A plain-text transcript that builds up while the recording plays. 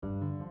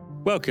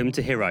Welcome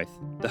to Hiraeth,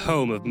 the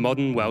home of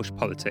modern Welsh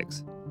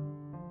politics.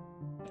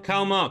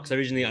 Karl Marx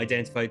originally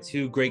identified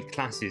two great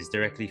classes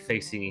directly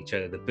facing each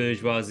other, the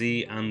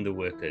bourgeoisie and the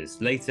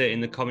workers. Later, in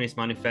the Communist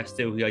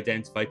Manifesto, he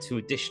identified two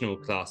additional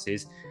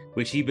classes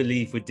which he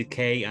believed would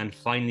decay and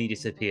finally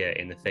disappear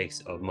in the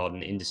face of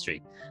modern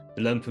industry,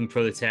 the lumpen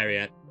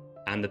proletariat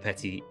and the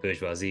petty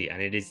bourgeoisie.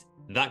 And it is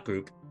that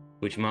group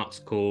which Marx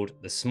called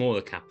the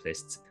smaller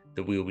capitalists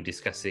that we will be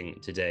discussing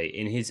today.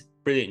 In his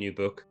brilliant new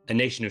book, A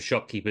Nation of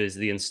Shopkeepers,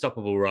 The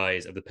Unstoppable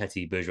Rise of the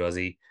Petty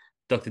Bourgeoisie,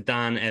 Dr.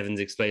 Dan Evans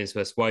explains to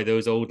us why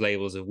those old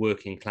labels of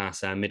working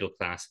class and middle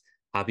class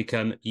have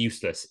become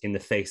useless in the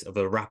face of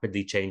a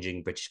rapidly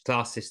changing British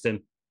class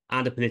system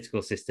and a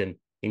political system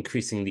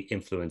increasingly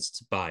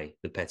influenced by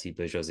the petty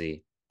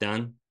bourgeoisie.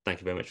 Dan,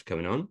 thank you very much for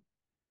coming on.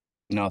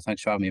 No,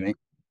 thanks for having me,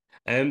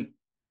 mate.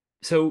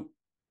 So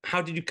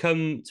how did you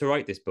come to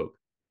write this book?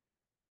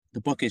 The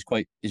book is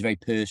very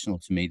personal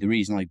to me. The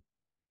reason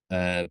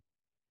I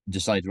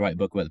decided to write a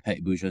book about the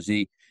petty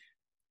bourgeoisie,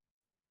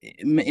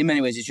 in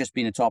many ways, it's just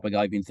been a topic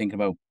I've been thinking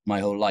about my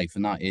whole life,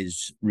 and that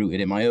is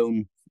rooted in my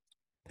own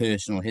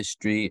personal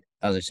history.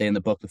 As I say in the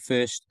book,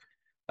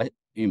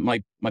 my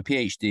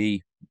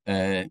PhD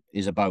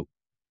is about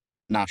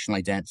national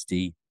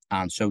identity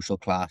and social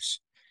class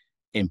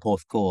in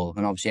Porthcawl,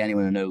 and obviously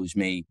anyone who knows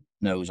me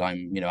knows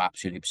I'm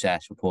absolutely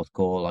obsessed with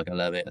Porthcawl. Like, I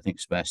love it. I think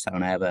it's the best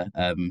town ever.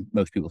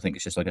 Most people think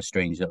it's just like a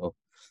strange little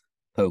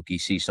pokey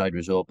seaside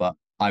resort, but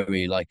I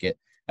really like it.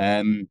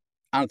 And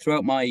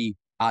throughout my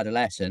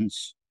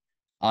adolescence,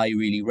 I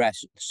really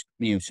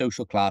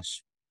social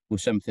class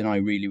was something I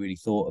really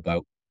thought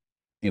about,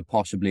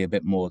 possibly a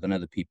bit more than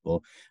other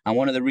people. And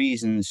one of the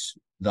reasons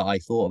that I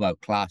thought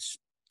about class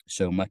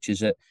so much is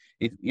that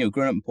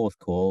growing up in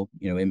Porthcawl,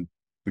 in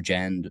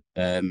Bridgend,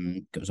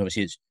 because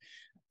obviously it's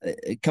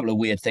a couple of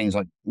weird things,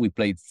 like we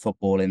played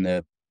football in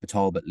the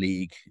Talbot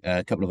League,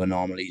 a couple of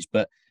anomalies,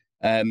 but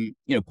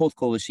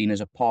Porthcawl was seen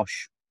as a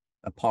posh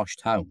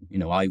town.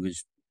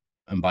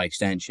 And by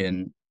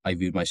extension, I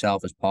viewed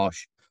myself as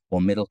posh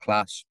or middle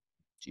class,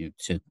 to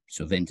sort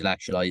of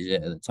intellectualize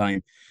it at the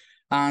time.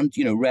 And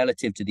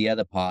relative to the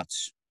other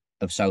parts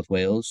of South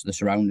Wales, the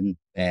surrounding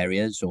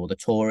areas, or the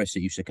tourists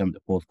that used to come to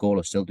Porthcawl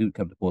or still do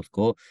come to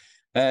Porthcawl,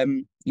 I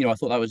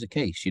thought that was the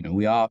case. I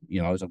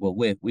was like, well,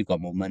 we've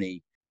got more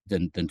money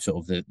than sort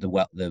of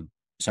the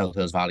South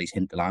Wales Valley's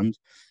hinterland.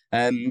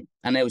 And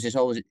there was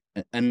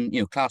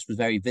class was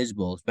very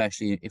visible,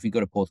 especially if you go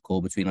to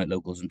Porthcawl, between like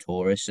locals and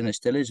tourists, and it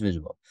still is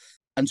visible.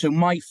 And so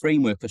my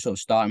framework for sort of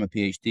starting my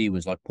PhD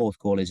was like,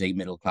 Porthcawl is a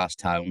middle class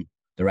town,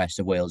 the rest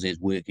of Wales is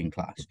working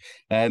class.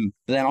 But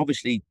then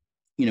obviously,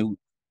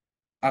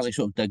 as I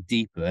sort of dug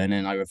deeper and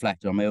then I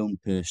reflected on my own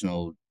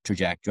personal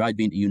trajectory, I'd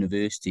been to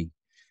university.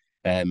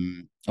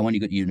 And when you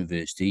go to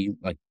university,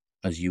 like,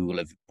 as you will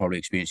have probably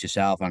experienced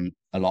yourself and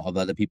a lot of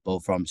other people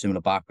from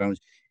similar backgrounds,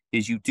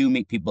 is you do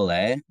meet people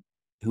there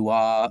who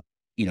are,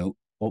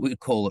 what we could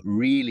call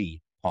really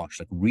posh,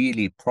 like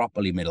really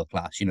properly middle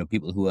class,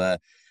 people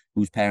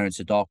whose parents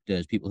are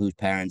doctors, people whose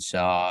parents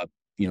are,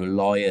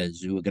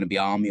 lawyers, who are going to be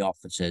army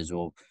officers,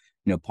 or,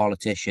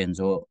 politicians,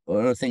 or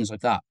things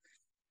like that.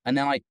 And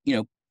then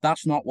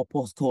that's not what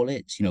Porthcawl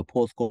is.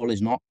 Porthcawl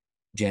is not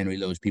generally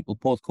those people.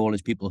 Porthcawl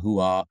is people who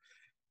are,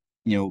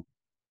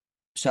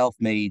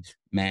 self-made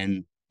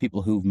men,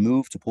 people who've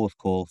moved to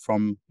Porthcawl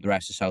from the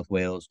rest of South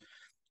Wales,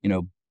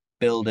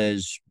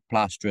 builders,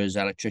 plasterers,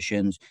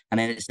 electricians, and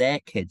then it's their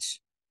kids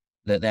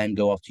that then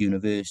go off to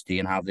university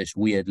and have this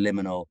weird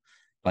liminal,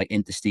 like,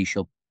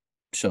 interstitial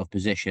sort of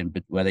position,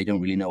 but where they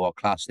don't really know what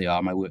class they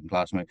are, my working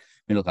class, my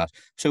middle class.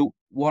 So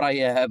what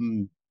I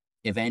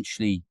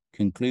eventually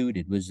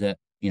concluded was that,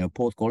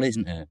 Porthcawl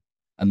isn't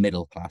a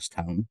middle class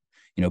town,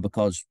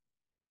 because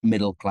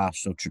middle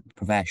class or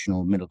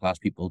professional middle class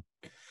people,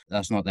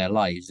 that's not their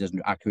lives. It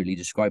doesn't accurately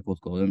describe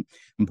Porthcawl.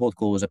 And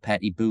Porthcawl was a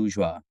petty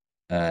bourgeois,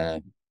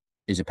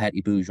 is a petty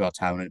bourgeois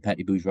town and a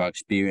petty bourgeois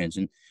experience.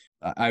 And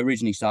I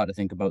originally started to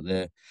think about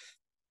the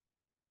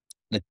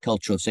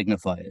cultural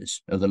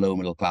signifiers of the low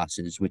middle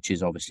classes, which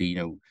is obviously,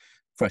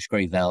 fresh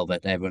grey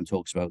velvet. Everyone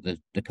talks about the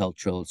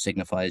cultural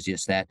signifiers, the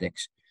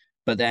aesthetics.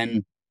 But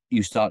then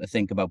you start to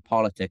think about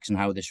politics and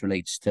how this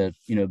relates to,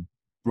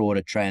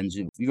 broader trends.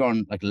 If you're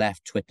on like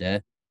left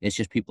Twitter, it's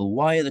just people,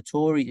 why are the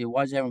Tories,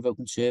 why does everyone vote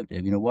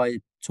Conservative? Why are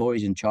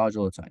Tories in charge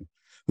all the time?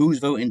 Who's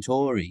voting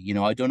Tory?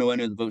 I don't know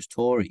anyone that votes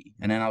Tory.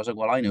 And then I was like,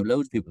 well, I know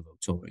loads of people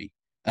vote Tory.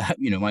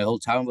 My whole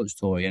town votes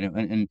Tory.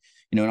 And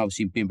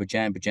obviously being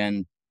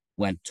Bridgend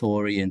went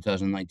Tory in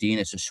 2019.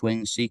 It's a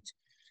swing seat.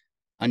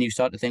 And you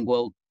start to think,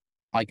 well,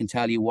 I can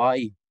tell you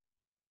why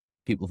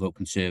people vote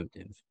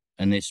Conservative.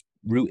 And it's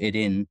rooted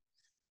in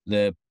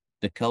the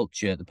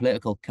culture, the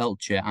political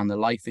culture, and the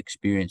life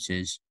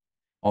experiences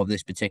of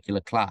this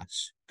particular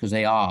class, because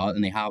they are,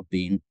 and they have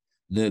been,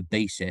 the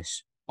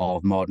basis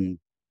of main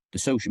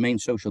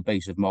social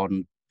base of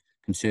modern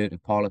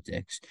conservative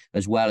politics,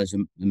 as well as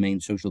the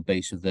main social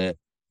base of the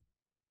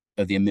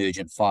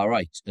emergent far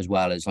right, as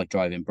well as like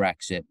driving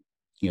Brexit,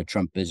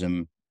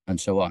 Trumpism,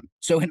 and so on.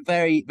 So in a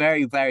very,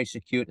 very, very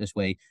circuitous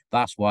way,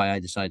 that's why I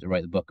decided to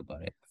write the book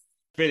about it.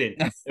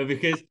 Brilliant.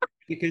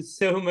 Because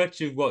so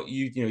much of what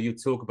you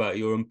talk about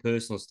your own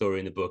personal story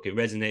in the book, it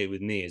resonated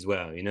with me as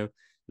well. A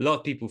lot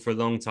of people for a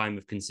long time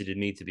have considered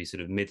me to be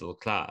sort of middle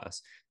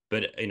class,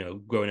 but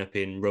growing up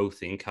in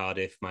Rothes,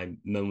 Cardiff, my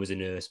mum was a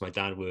nurse, my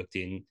dad worked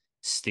in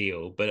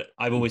steel, but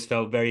I've always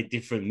felt very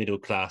different middle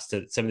class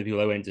to some of the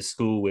people I went to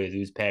school with,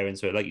 whose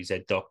parents were, like you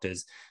said,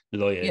 doctors, Yeah,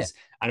 lawyers.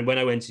 And when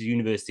I went to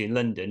university in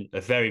London, I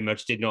very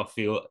much did not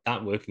feel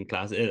that working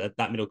class,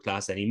 that middle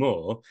class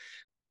anymore.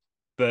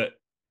 But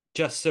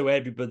just so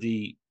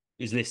everybody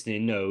who's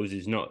listening knows,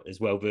 who's not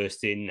as well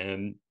versed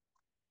in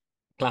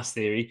class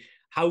theory,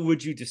 how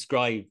would you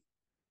describe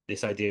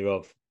this idea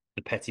of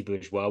the petty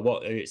bourgeois?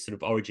 What are its sort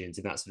of origins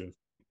in that sort of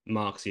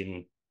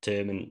Marxian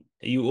term? And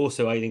you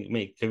also, I think,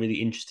 make a really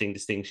interesting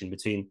distinction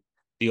between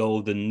the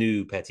old and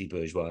new petty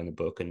bourgeois in the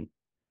book. And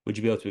would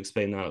you be able to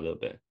explain that a little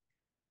bit?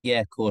 yeah,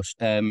 of course.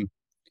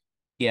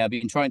 Yeah, I've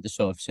been trying to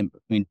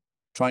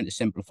trying to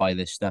simplify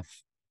this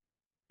stuff.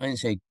 I didn't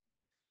say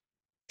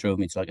drove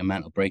me to like a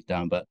mental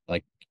breakdown, but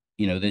like,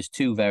 there's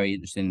two very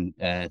interesting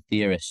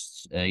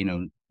theorists,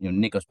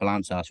 Nikos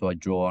Palansas, who I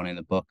draw on in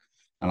the book,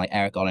 and like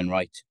Eric Olin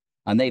Wright.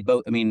 And they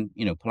both,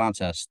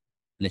 Palansas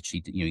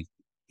literally,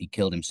 he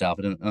killed himself.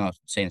 I'm not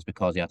saying it's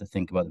because he had to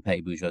think about the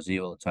petty bourgeoisie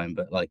all the time,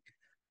 but like,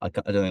 I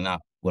don't think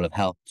that would have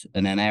helped.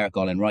 And then Eric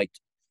Olin Wright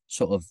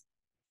sort of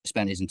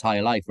spent his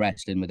entire life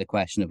wrestling with the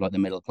question of like the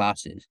middle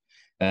classes.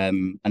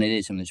 And it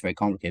is something that's very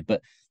complicated.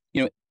 But,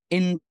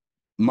 in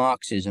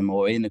Marxism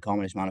or in the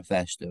Communist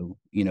Manifesto,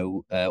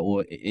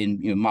 or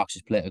in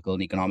Marxist political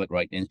and economic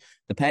writings,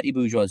 the petty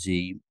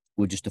bourgeoisie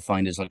were just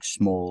defined as like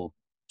small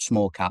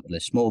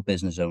capitalists, small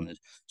business owners.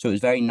 So it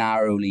was very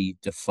narrowly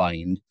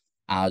defined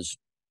as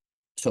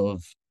sort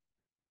of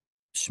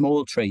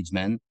small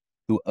tradesmen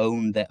who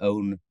own their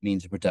own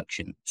means of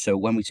production. So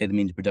when we say the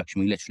means of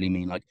production, we literally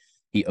mean like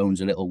he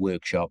owns a little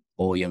workshop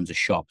or he owns a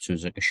shop, so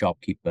he's like a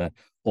shopkeeper,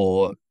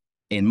 or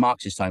in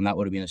Marxist time that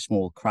would have been a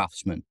small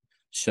craftsman.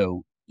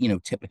 So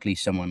typically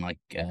someone like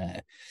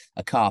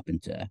a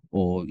carpenter,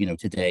 or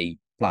today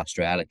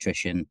plasterer,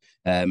 electrician.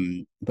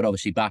 But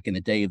obviously back in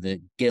the day of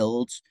the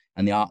guilds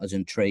and the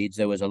artisan trades,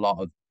 there was a lot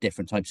of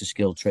different types of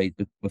skilled trades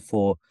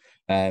before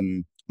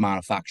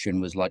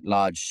manufacturing was like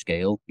large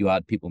scale. You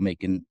had people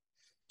making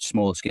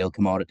small scale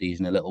commodities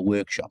in a little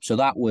workshop. So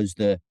that was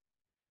the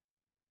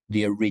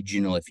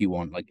original, if you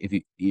want, like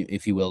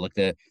if you will, like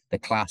the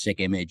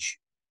classic image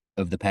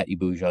of the petty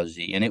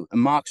bourgeoisie. And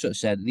Marx sort of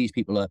said these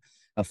people are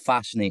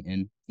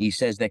fascinating. He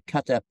says they're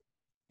cut up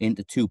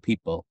into two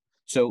people.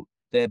 So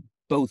they're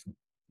both,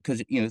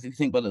 because if you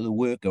think about the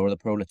worker or the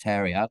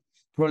proletariat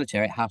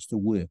has to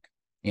work.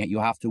 You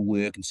have to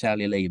work and sell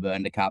your labor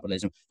under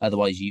capitalism.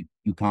 Otherwise, you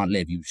can't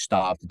live. You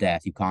starve to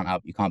death. You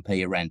can't pay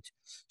your rent.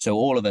 So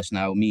all of us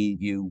now, me,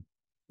 you,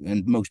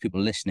 and most people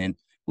listening,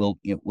 we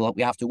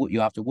have to work. You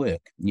have to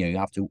work. You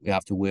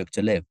have to work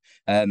to live.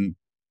 And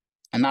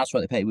that's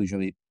what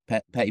the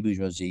petty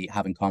bourgeoisie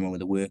have in common with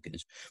the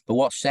workers. But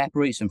what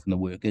separates them from the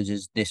workers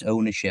is this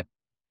ownership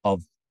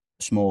of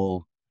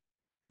small,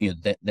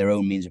 their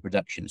own means of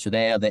production. So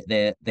they are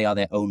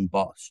their own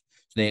boss.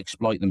 So they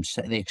exploit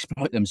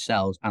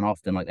themselves and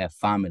often like their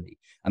family,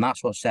 and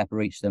that's what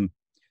separates them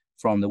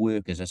from the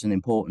workers. That's an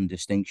important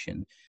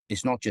distinction.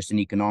 It's not just an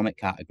economic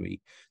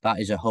category;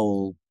 that is a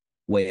whole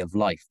way of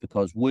life.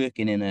 Because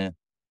working in a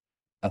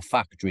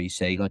factory,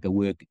 say like a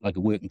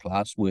working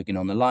class, working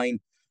on the line,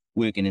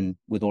 working in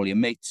with all your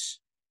mates,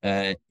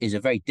 is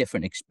a very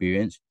different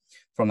experience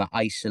from the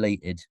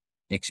isolated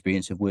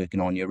experience of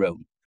working on your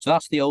own. So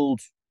that's the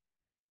old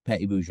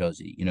petty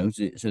bourgeoisie,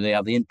 so they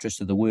have the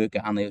interest of the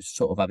worker and they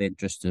sort of have the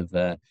interest of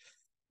the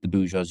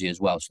bourgeoisie as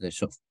well. So they're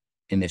sort of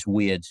in this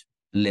weird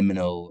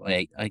liminal.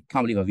 I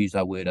can't believe I've used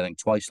that word I think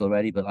twice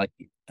already, but like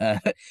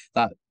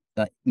that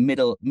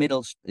middle,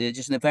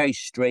 just in a very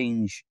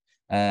strange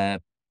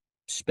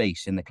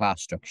space in the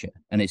class structure.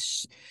 And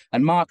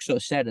Marx sort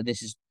of said that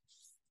this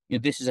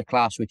is a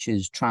class which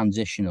is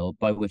transitional,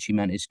 by which he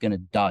meant it's going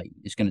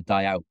to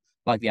die out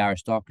like the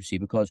aristocracy,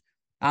 because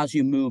as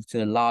you move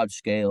to large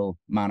scale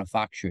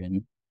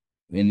manufacturing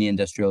in the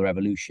Industrial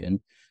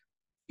Revolution,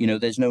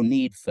 there's no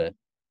need for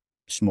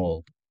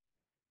small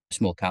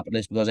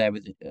capitalists, because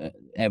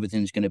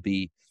everything's going to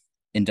be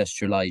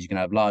industrialized. You're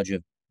going to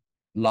have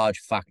large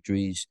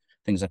factories,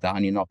 things like that,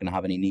 and you're not going to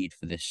have any need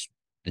for this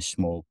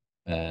small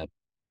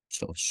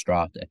sort of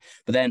strata.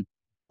 But then,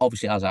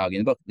 obviously, as I argue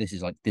in the book,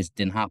 this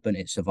didn't happen.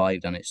 It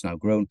survived and it's now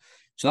grown.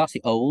 So that's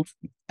the old.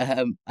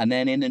 And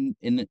then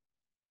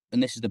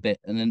and this is the bit,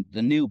 and then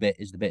the new bit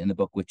is the bit in the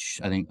book which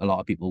I think a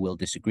lot of people will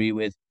disagree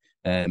with.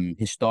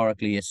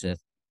 Historically, it's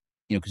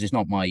because it's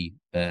not my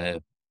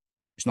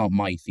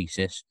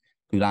thesis.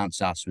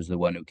 Palansas was the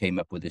one who came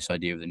up with this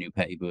idea of the new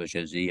petty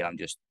bourgeoisie. I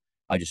just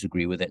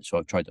agree with it, so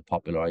I've tried to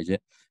popularize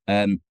it.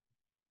 And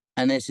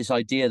there's this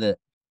idea that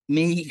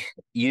me,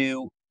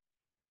 you,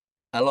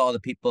 a lot of the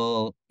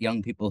people,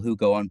 young people who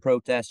go on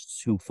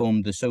protests, who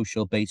formed the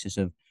social basis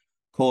of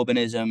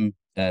Corbynism,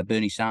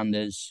 Bernie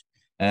Sanders,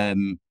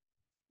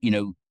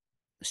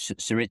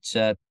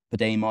 Syriza,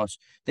 Podemos,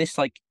 this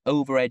like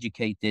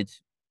overeducated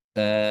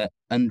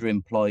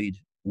underemployed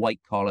white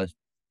collar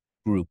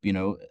group.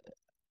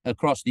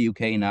 Across the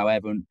UK now,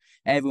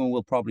 everyone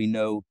will probably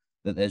know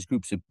that there's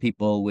groups of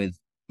people with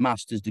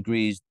master's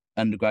degrees,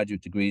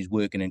 undergraduate degrees,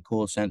 working in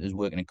call centers,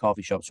 working in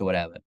coffee shops or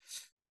whatever.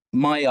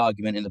 My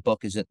argument in the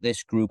book is that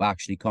this group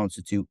actually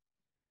constitute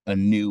a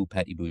new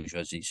petty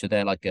bourgeoisie. So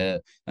they're like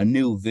a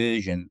new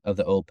version of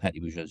the old petty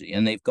bourgeoisie.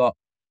 And they're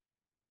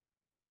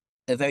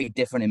very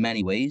different in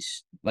many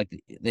ways. Like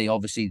they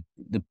obviously,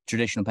 the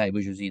traditional petty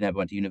bourgeoisie never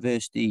went to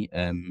university.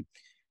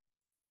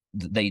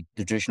 The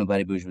traditional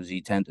petty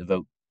bourgeoisie tend to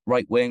vote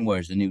right wing,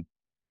 whereas the new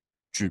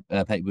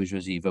petty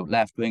bourgeoisie vote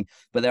left wing.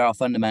 But there are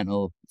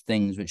fundamental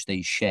things which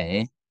they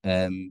share.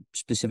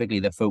 Specifically,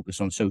 their focus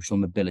on social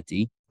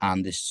mobility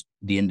and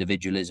the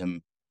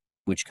individualism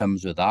which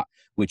comes with that,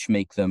 which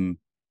make them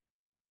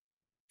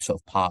sort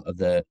of part of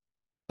the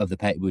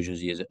petty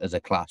bourgeoisie as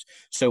a class.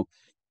 So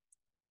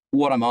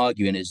what I'm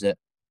arguing is that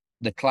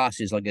the class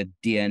is like a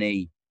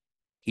DNA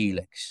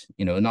helix.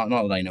 Not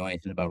that I know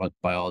anything about like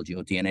biology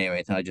or DNA or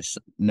anything. I just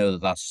know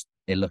that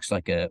it looks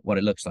like what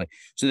it looks like.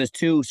 So there's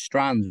two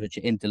strands which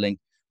are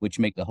interlinked, which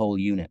make the whole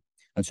unit.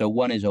 And so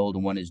one is old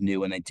and one is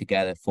new, and they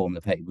together form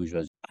the petty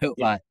bourgeoisie. I hope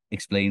that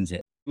explains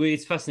it. Well,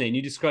 it's fascinating.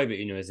 You describe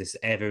it, as this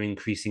ever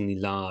increasingly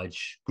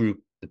large group,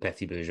 the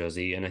petty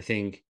bourgeoisie. And I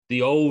think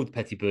the old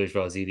petty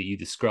bourgeoisie that you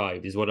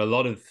described is what a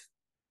lot of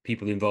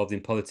people involved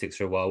in politics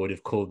for a while would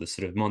have called the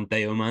sort of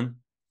Mondeo man.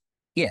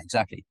 Yeah,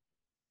 exactly.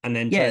 And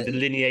then trying to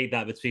delineate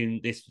that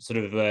between this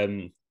sort of,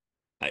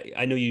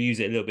 I know you use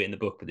it a little bit in the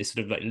book, but this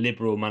sort of like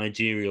liberal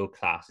managerial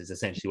class is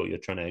essentially what you're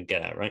trying to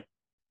get at, right?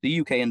 The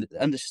UK and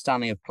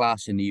understanding of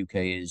class in the UK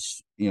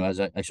is, as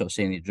I sort of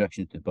say in the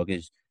introduction to the book,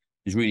 is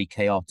really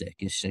chaotic.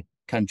 It's a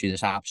country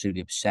that's absolutely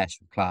obsessed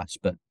with class,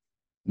 but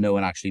no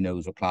one actually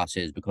knows what class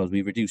is, because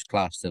we've reduced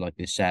class to like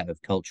this set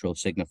of cultural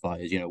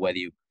signifiers, whether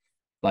you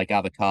like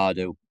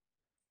avocado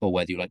or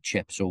whether you like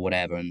chips or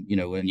whatever, and,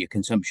 and your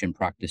consumption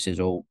practices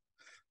or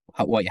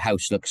what your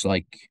house looks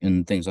like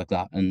and things like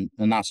that. And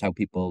that's how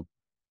people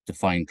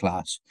define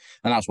class.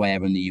 And that's why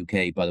everyone in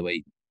the UK, by the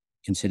way,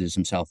 considers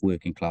himself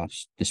working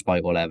class,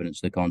 despite all evidence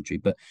to the contrary.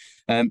 But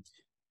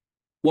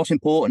what's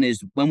important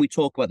is when we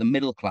talk about the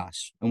middle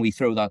class, and we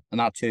throw that, and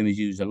that term is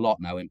used a lot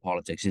now in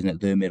politics, isn't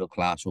it? The middle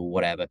class or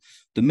whatever.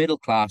 The middle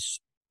class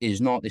is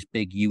not this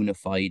big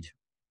unified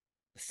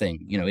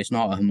thing. It's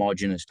not a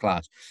homogenous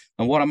class.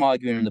 And what I'm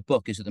arguing in the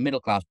book is that the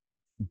middle class,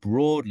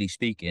 broadly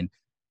speaking,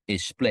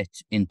 is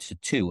split into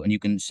two. And you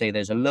can say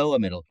there's a lower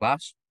middle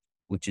class,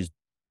 which is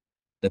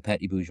the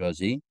petty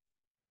bourgeoisie.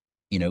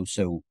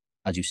 So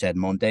as you said,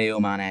 Mondeo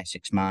man,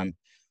 Essex man,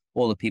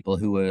 all the people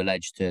who were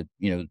alleged to,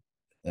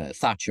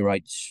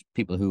 Thatcherites,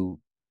 people who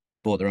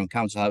bought their own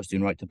council house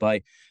doing right to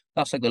buy.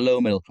 That's like the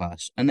low middle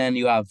class. And then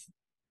you have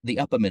the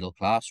upper middle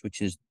class, which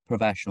is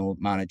professional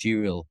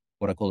managerial,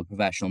 what I call the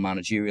professional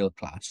managerial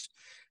class.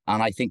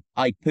 And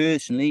I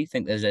personally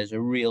think there's a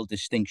real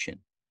distinction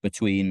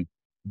between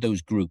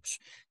those groups.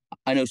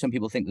 I know some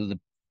people think that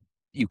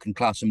you can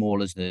class them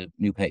all as the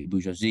new petty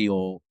bourgeoisie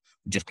or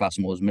just class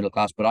them all as middle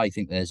class, but I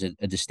think there's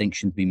a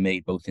distinction to be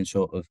made both in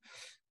sort of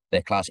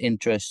their class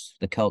interests,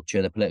 the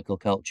culture, the political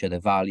culture, their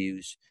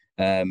values.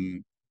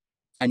 And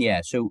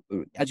yeah, so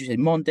as you said,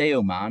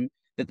 Mondeo man,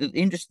 the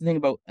interesting thing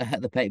about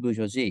the petty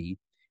bourgeoisie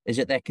is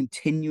that they're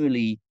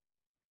continually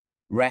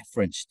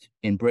referenced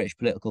in British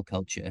political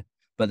culture,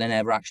 but they're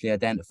never actually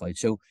identified.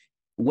 So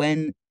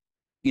when,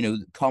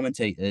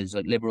 commentators,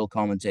 like liberal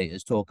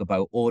commentators, talk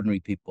about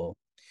ordinary people,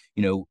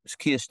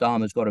 Keir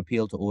Starmer's got to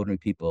appeal to ordinary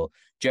people.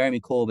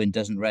 Jeremy Corbyn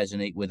doesn't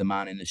resonate with a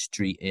man in the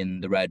street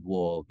in the Red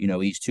Wall.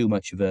 He's too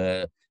much of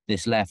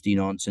this lefty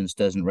nonsense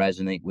doesn't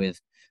resonate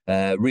with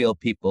real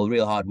people,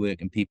 real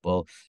hardworking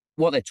people.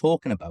 What they're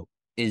talking about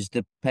is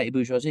the petty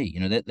bourgeoisie.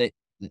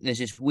 There's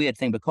this weird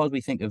thing, because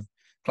we think of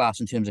class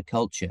in terms of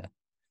culture.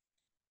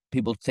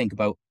 People think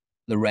about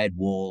the Red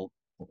Wall.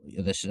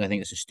 I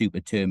think it's a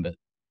stupid term, but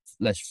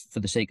for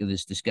the sake of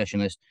this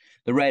discussion,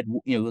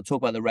 we'll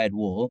talk about the Red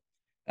Wall.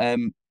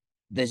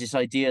 There's this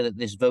idea that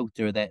this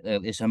voter, that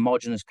this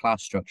homogenous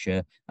class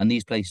structure, and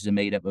these places are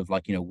made up of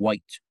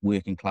white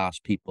working class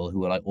people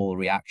who are like all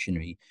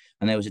reactionary.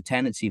 And there was a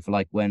tendency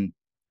for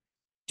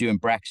during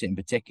Brexit in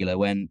particular,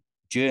 when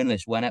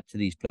journalists went up to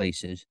these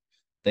places,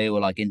 they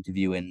were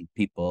interviewing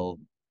people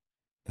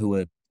who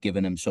were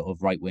giving them sort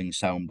of right wing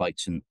sound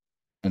bites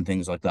and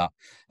things like that.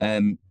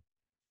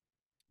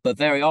 But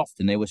very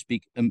often they were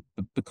speaking,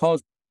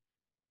 because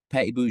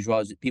petty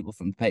bourgeoisie, people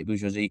from petty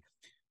bourgeoisie,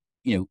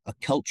 are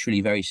culturally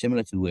very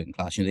similar to the working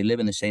class. They live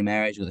in the same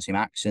areas with the same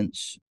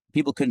accents.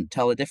 People couldn't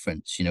tell the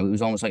difference. It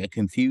was almost like a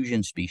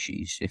confusion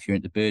species if you're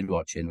into bird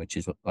watching, which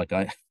is what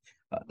I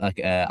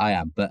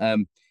am. But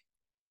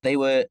they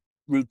were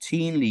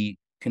routinely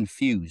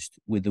confused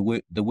with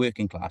the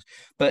working class.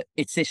 But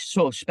it's this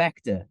sort of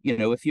spectre.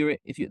 If you're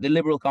the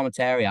liberal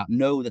commentariat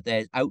know that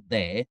there's out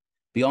there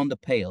beyond the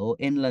pale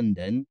in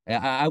London,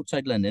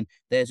 outside London,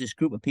 there's this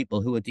group of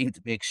people who are deemed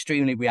to be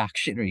extremely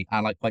reactionary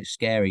and quite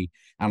scary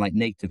and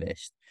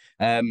nativist.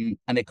 And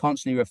they're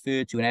constantly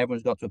referred to, and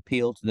everyone's got to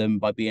appeal to them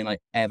by being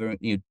ever,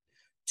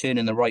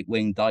 turning the right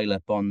wing dial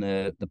up on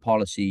the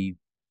policy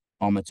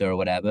or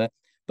whatever.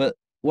 But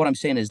what I'm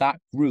saying is that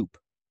group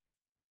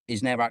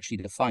is never actually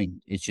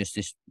defined. It's just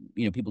this,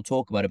 people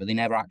talk about it, but they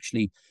never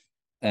actually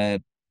uh,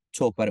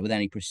 talk about it with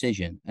any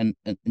precision. And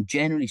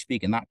generally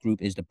speaking, that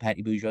group is the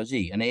petty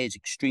bourgeoisie, and it is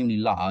extremely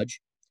large.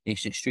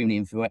 It's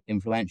extremely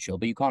influential,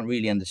 but you can't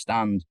really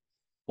understand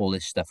all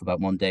this stuff about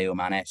Mondeo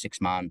man,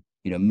 Essex man,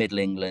 Middle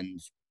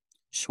England,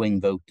 swing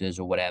voters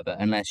or whatever,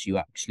 unless you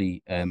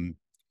actually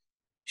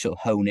sort of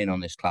hone in on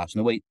this class. And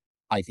the way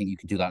I think you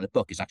can do that in the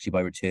book is actually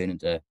by returning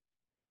to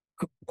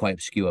quite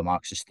obscure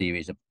Marxist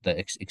theories that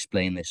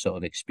explain this sort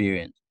of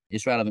experience.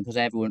 It's relevant because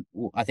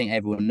I think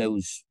everyone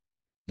knows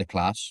the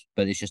class,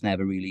 but it's just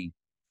never really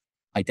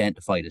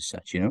identified as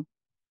such,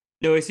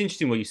 No, it's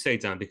interesting what you say,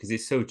 Dan, because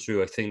it's so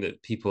true. I think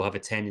that people have a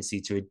tendency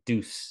to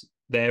reduce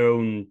their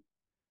own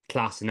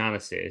class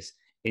analysis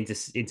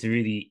into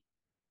really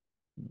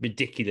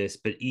ridiculous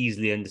but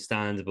easily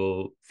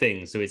understandable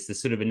things. So it's the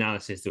sort of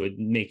analysis that would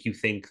make you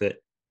think that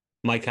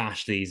Mike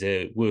Ashley's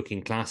a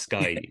working class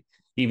guy,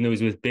 even though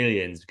he's worth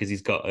billions because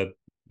he's got a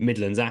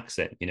Midlands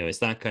accent. It's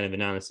that kind of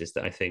analysis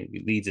that I think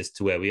leads us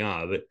to where we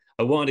are. But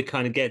I wanted to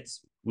kind of get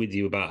with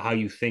you about how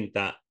you think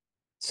that,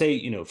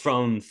 say,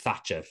 from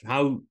Thatcher,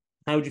 how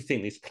do you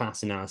think this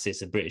class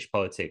analysis of British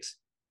politics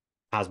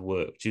has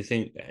worked? Do you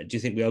think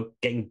we are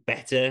getting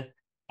better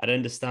at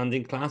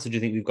understanding class, or do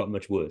you think we've got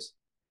much worse?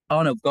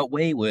 Oh no, got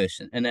way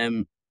worse.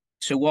 And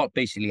so what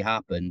basically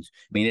happened?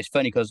 I mean, it's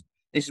funny because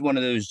this is one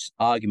of those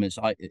arguments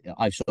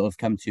I've sort of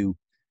come to.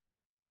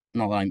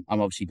 Not that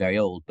I'm obviously very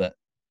old, but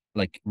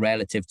like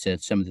relative to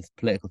some of the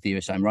political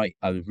theorists I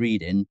was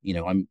reading,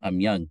 I'm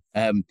young.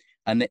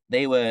 And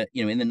they were,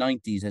 in the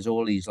 90s, there's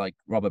all these like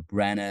Robert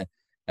Brenner,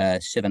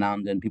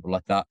 Sivanandan, people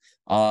like that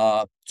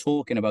are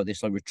talking about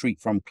this like retreat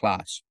from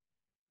class.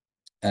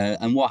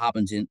 And what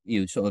happens in,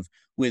 sort of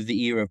with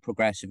the era of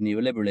progressive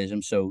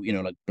neoliberalism. So,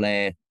 like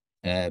Blair,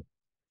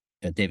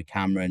 David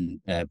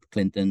Cameron,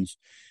 Clinton's,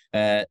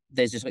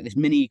 there's just like this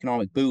mini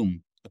economic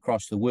boom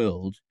across the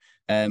world.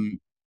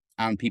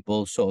 And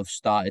people sort of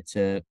started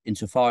to,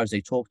 insofar as they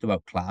talked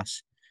about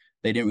class,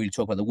 they didn't really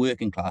talk about the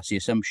working class. The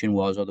assumption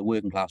was, the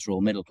working class are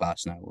all middle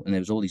class now. And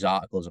there was all these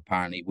articles,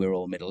 apparently, we're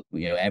all middle,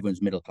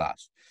 everyone's middle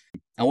class.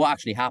 And what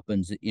actually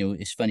happens,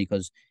 it's funny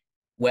because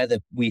whether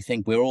we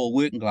think we're all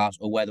working class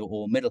or whether we're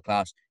all middle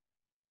class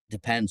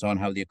depends on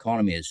how the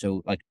economy is.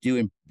 So, like,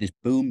 during this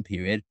boom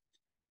period,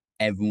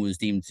 everyone was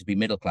deemed to be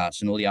middle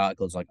class. And all the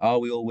articles like, are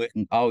we all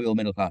working? Are we all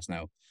middle class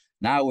now?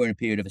 Now we're in a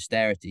period of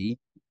austerity.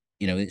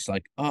 It's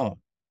like, oh,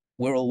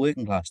 we're all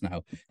working class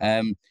now.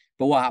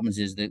 But what happens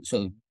is that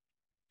sort of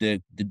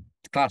the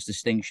class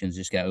distinctions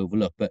just get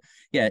overlooked. But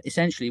yeah,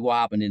 essentially what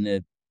happened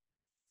as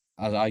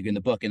I argue in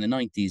the book, in the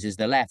 90s is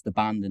the left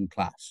abandoned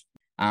class.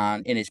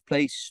 And in its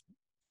place,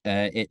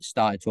 it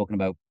started talking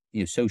about,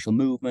 social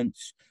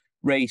movements,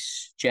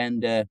 race,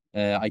 gender,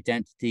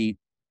 identity,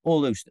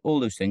 all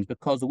those things,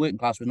 because the working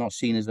class was not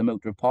seen as the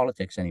motor of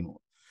politics anymore,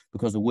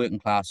 because the working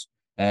class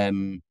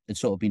had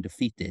sort of been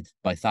defeated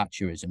by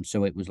Thatcherism.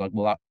 So it was like,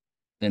 well,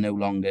 they're no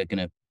longer going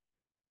to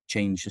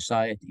change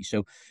society.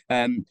 So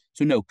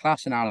no,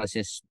 class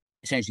analysis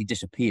essentially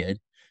disappeared.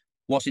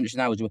 What's interesting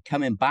now is we're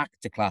coming back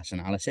to class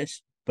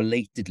analysis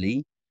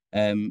belatedly,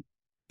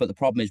 but the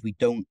problem is we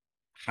don't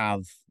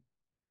have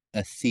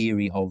a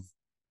theory of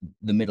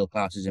the middle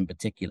classes in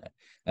particular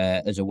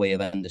as a way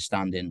of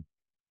understanding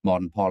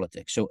modern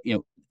politics. So,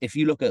 if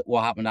you look at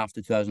what happened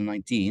after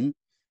 2019,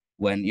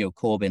 when,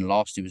 Corbyn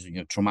lost, it was,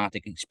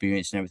 traumatic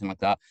experience and everything like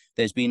that.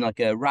 There's been like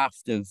a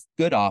raft of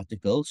good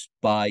articles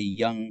by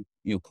young,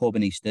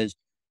 Corbynistas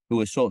who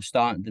are sort of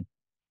starting to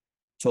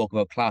talk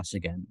about class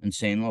again and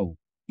saying, oh,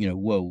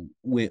 whoa,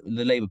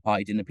 the Labour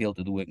Party didn't appeal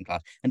to the working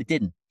class. And it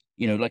didn't.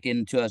 Like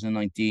in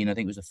 2019, I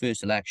think it was the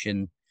first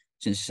election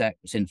since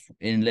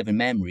in living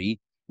memory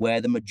where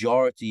the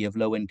majority of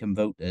low-income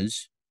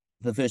voters,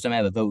 for the first time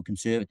ever, voted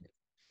Conservative.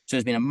 So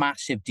there's been a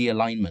massive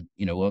de-alignment,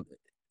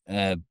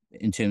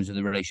 in terms of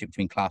the relationship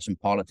between class and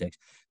politics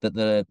that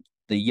the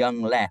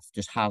young left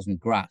just hasn't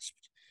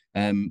grasped.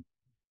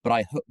 But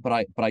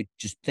I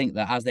just think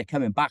that as they're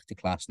coming back to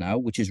class now,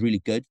 which is really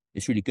good,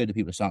 it's really good that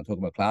people are starting to talk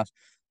about class.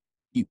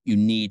 You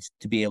need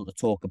to be able to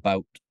talk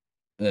about,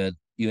 you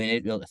need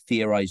to be able to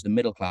theorize the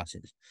middle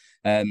classes.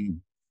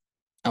 And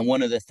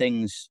one of the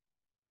things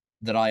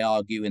that I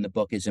argue in the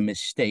book is a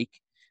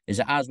mistake is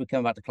that as we're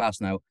coming back to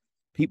class now,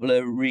 people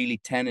are really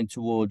tending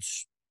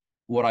towards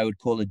what I would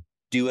call a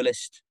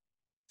dualist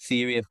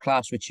theory of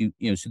class, which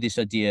so this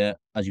idea,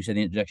 as you said in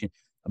the introduction,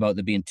 about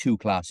there being two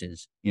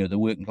classes, the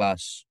working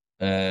class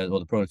or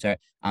the proletariat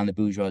and the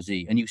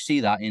bourgeoisie. And you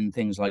see that in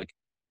things like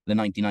the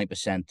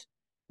 99%,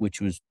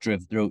 which was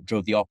drove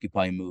the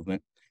Occupy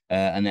movement,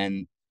 and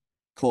then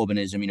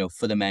Corbynism,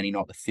 for the many,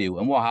 not the few.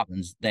 And what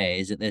happens there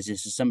is that there's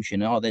this assumption,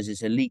 there's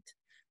this elite,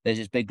 there's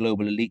this big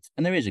global elite,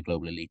 and there is a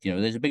global elite,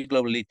 there's a big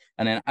global elite,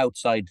 and then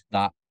outside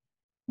that,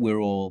 we're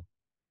all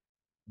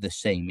the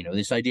same.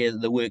 This idea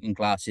that the working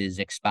class is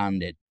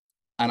expanded,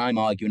 and I'm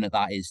arguing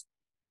that is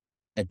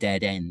a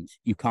dead end.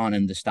 You can't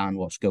understand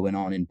what's going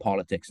on in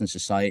politics and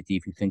society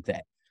if you think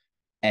that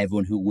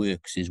everyone who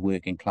works is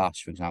working class,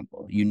 for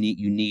example. You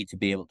need to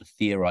be able to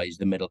theorize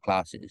the middle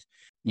classes.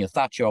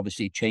 Thatcher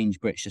obviously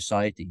changed British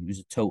society. It was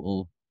a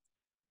total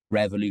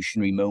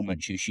revolutionary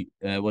moment. She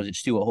was it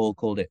Stuart Hall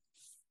called it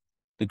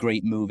the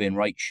great move-in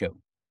rights show.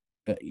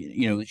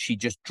 She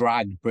just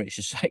dragged British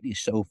society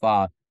so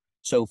far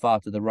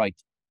to the right.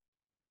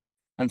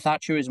 And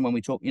Thatcherism, when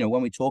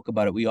we talk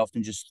about it, we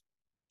often just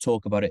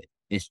talk about it.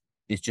 It's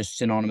just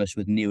synonymous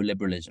with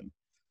neoliberalism.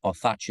 Or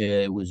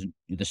Thatcher was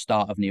the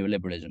start of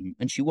neoliberalism,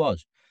 and she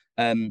was.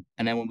 And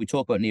then when we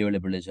talk about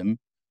neoliberalism,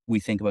 we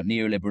think about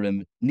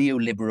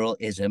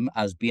neoliberalism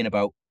as being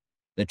about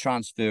the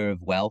transfer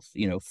of wealth,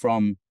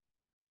 from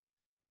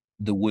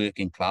the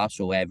working class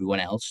or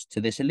everyone else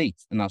to this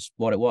elite, and that's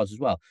what it was as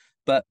well.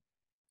 But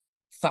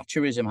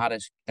Thatcherism had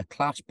a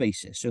class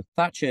basis. So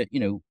Thatcher,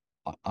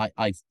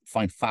 I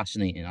find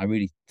fascinating. I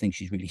really think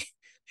she's really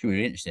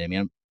interesting. I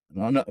mean,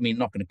 I'm not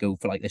going to go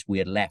for like this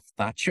weird left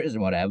Thatcherism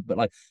or whatever, but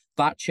like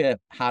Thatcher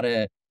had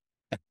a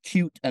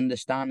acute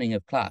understanding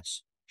of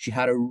class. She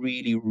had a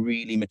really,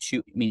 really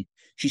mature. I mean,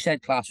 she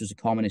said class was a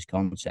communist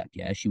concept.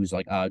 Yeah, she was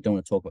like, oh, I don't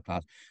want to talk about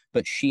class,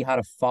 but she had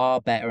a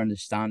far better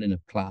understanding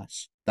of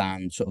class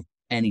than sort of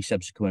any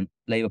subsequent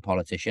Labour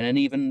politician and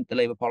even the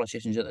Labour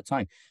politicians at the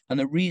time. And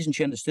the reason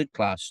she understood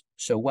class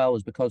so well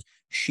was because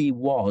she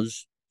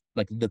was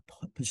like the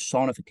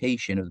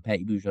personification of the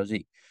petty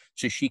bourgeoisie.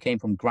 So she came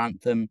from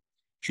Grantham.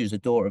 She was the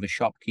daughter of a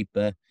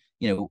shopkeeper.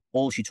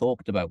 All she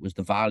talked about was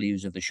the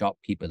values of the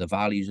shopkeeper, the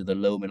values of the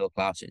low middle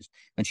classes.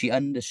 And she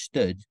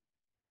understood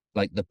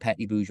like the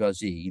petty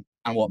bourgeoisie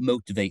and what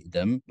motivated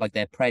them, like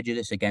their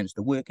prejudice against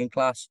the working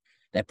class,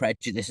 their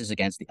prejudices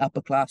against the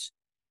upper class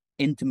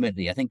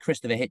intimately. I think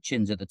Christopher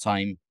Hitchens at the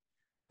time,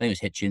 I think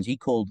it was Hitchens, he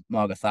called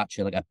Margaret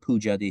Thatcher like a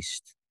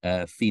pujadist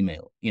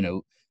female,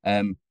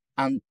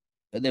 and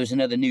there was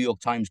another New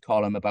York Times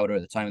column about her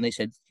at the time, and they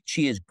said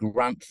she is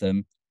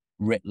Grantham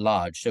writ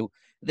large. So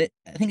I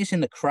think it's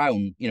in The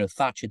Crown,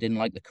 Thatcher didn't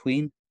like the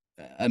Queen,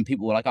 and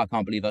people were like, I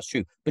can't believe that's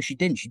true. But she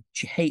didn't.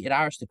 She hated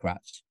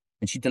aristocrats,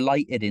 and she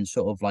delighted in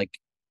sort of like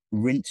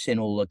rinsing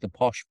all like the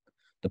posh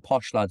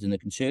lads in the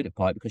Conservative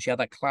Party because she had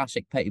that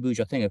classic petty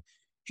bourgeois thing of,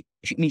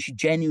 she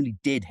genuinely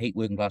did hate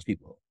working class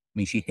people. I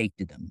mean, she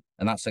hated them,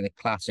 and that's like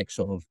a classic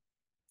sort of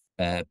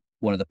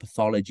one of the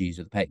pathologies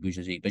of the petty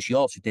bourgeoisie. But she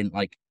also didn't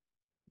like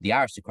the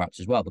aristocrats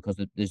as well, because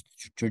the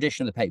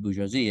tradition of the petty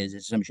bourgeoisie is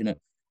this assumption that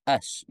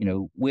us,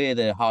 we're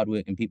the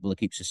hardworking people that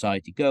keep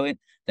society going.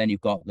 Then you've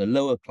got the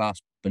lower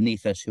class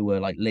beneath us who are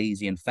like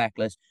lazy and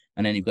feckless,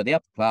 and then you've got the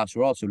upper class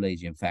who are also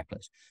lazy and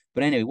feckless.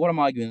 But anyway, what I'm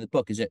arguing in the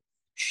book is that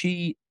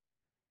she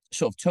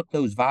sort of took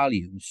those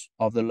values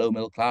of the low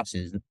middle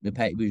classes, the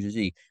petty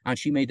bourgeoisie, and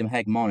she made them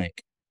hegemonic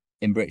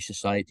in British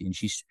society. And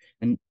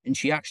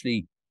she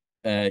actually,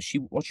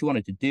 what she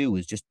wanted to do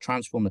was just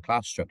transform the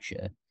class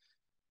structure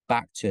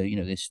back to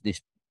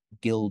this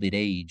gilded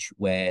age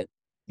where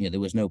there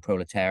was no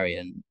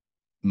proletarian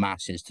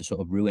masses to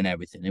sort of ruin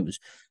everything. It was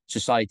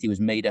society was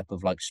made up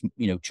of like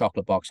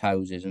chocolate box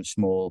houses and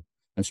small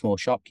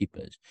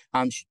shopkeepers,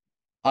 and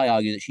I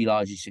argue that she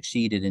largely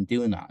succeeded in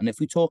doing that. And if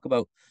we talk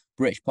about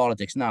British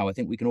politics now, I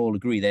think we can all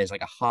agree there's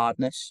like a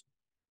hardness,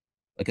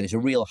 like there's a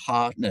real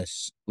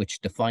hardness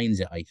which defines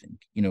it. I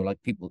think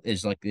like people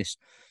is like this,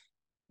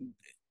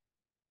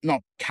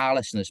 not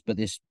callousness, but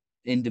this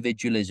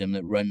individualism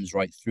that runs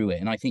right through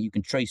it. And I think you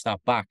can trace that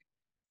back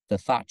to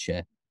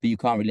Thatcher, but you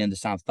can't really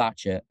understand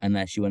Thatcher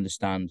unless you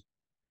understand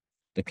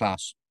the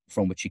class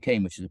from which she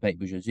came, which is the petty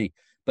bourgeoisie.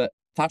 But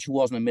Thatcher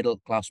wasn't a middle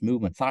class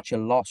movement. Thatcher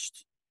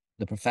lost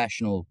the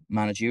professional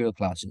managerial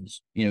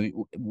classes,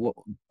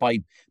 by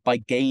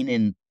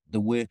gaining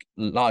the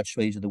large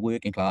swathes of the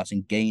working class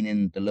and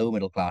gaining the low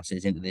middle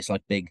classes into this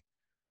like big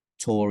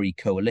Tory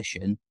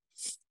coalition.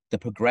 The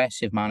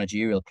progressive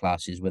managerial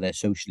classes with their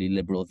socially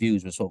liberal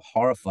views were sort of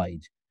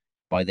horrified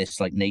by this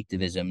like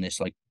nativism, this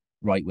like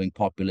right-wing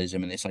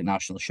populism, and this like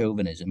national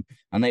chauvinism,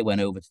 and they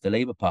went over to the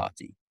Labour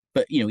Party.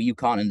 But you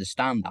can't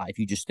understand that if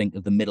you just think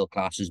of the middle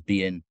class as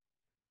being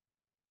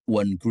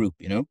one group.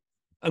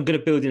 I'm going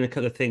to build in a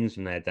couple of things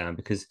from there, Dan,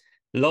 because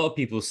a lot of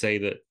people say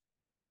that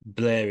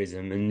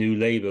Blairism and New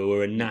Labour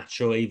were a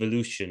natural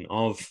evolution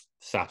of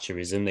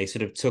Thatcherism. They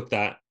sort of took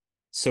that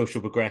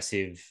social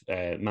progressive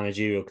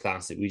managerial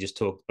class that we just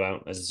talked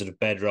about as a sort of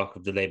bedrock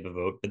of the Labour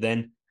vote, but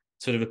then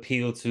sort of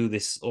appeal to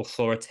this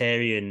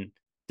authoritarian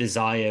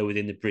desire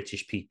within the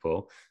British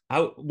people.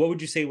 What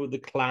would you say what the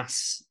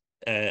class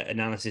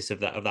analysis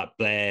of that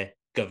Blair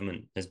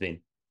government has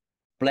been?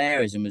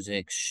 Blairism was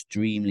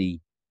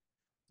extremely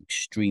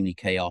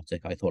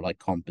chaotic, I thought, like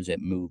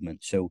composite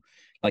movement. So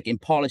like in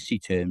policy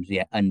terms,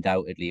 yeah,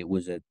 undoubtedly it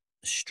was a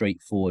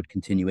straightforward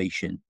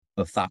continuation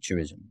of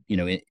Thatcherism.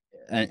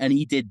 And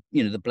he did,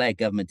 the Blair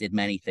government did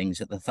many things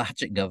that the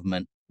Thatcher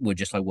government were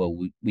just like, well,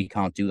 we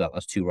can't do that.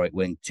 That's too right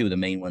wing. Two of the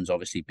main ones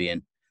obviously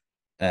being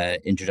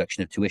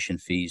introduction of tuition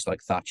fees.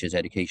 Like Thatcher's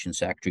education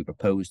secretary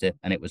proposed it,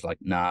 and it was like,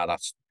 nah,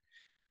 that's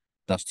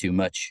too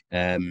much.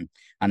 And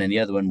then the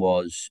other one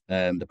was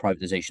the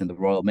privatization of the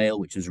Royal Mail,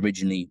 which was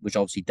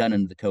obviously done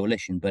under the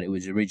coalition, but it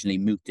was originally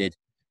mooted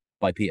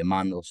by Peter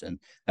Mandelson.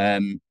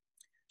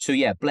 So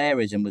yeah,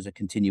 Blairism was a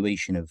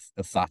continuation of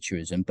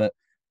Thatcherism, but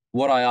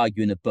what I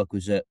argue in the book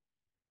was that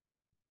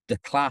the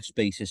class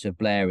basis of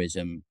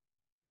Blairism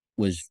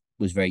was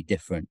very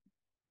different.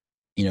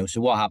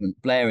 So what happened?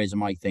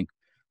 Blairism, I think,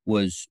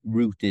 was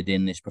rooted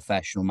in this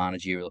professional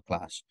managerial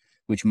class,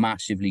 which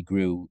massively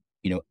grew.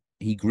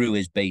 He grew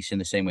his base in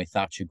the same way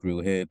Thatcher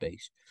grew her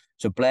base.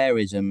 So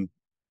Blairism,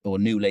 or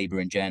New Labour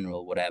in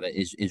general, whatever,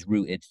 is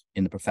rooted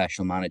in the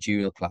professional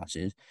managerial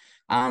classes.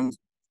 And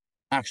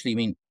actually, I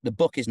mean, the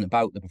book isn't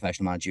about the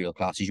professional managerial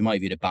classes. You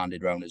might view it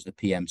banded around as the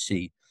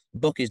PMC. The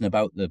book isn't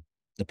about the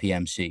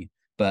PMC,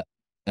 but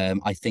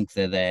I think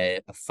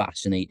they're a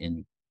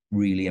fascinating,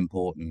 really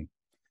important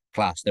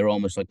class. They're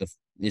almost like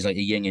there's like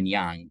a yin and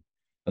yang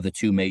of the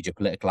two major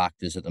political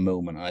actors at the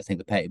moment. And I think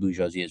the petty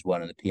bourgeoisie is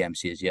one and the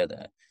PMC is the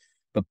other.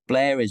 But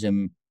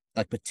Blairism,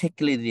 like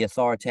particularly the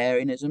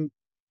authoritarianism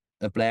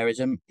of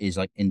Blairism, is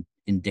like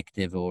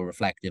indicative or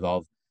reflective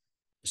of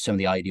some of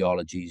the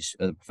ideologies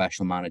of the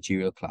professional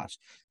managerial class.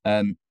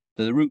 The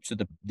roots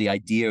of the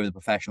idea of the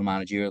professional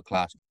managerial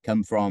class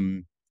come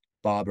from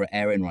Barbara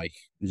Ehrenreich,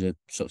 who's a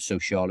sort of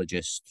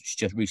sociologist. She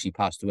just recently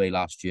passed away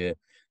last year,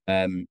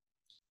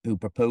 who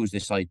proposed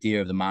this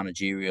idea of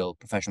the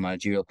professional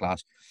managerial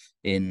class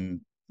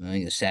in, I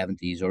think, the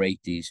 70s or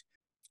 80s,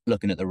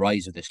 looking at the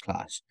rise of this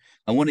class.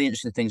 And one of the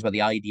interesting things about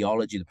the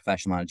ideology of the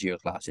professional managerial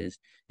class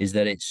is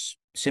that it's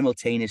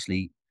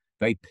simultaneously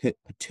very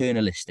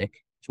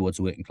paternalistic towards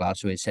the working class.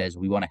 So it says,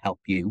 we want to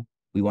help you.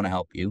 We want to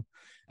help you.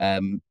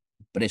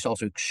 But it's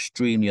also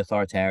extremely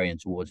authoritarian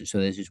towards it. So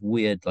there's this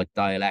weird like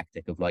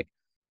dialectic of like,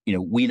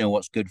 we know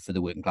what's good for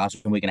the working class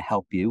and we're going to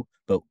help you.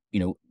 But,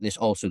 there's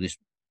also this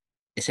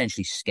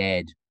essentially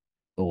scared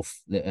of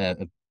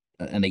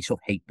and they sort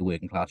of hate the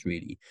working class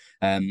really.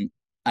 And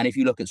if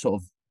you look at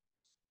sort of,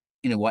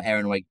 what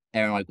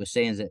Ehrenreich was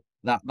saying, is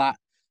that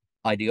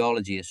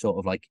ideology is sort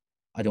of like,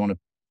 I don't want to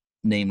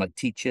name like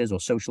teachers or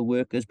social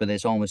workers, but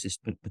there's almost this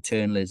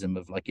paternalism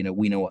of like,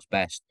 we know what's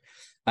best.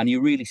 And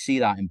you really see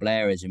that in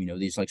Blairism,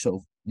 these like sort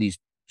of these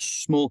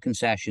small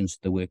concessions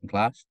to the working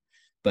class,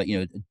 but,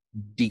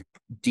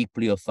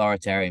 deeply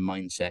authoritarian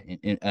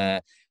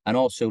mindset. And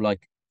also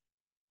like,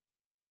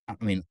 I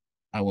mean,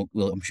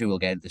 I'm sure we'll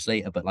get into this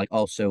later, but like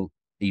also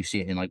you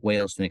see it in like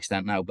Wales to an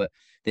extent now, but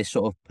this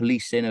sort of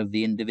policing of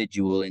the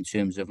individual in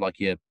terms of like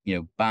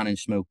banning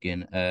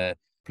smoking,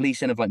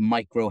 policing of like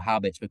micro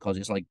habits because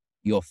it's like,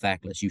 you're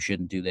feckless, you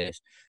shouldn't do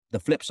this. The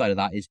flip side of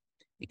that is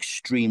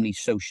extremely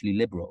socially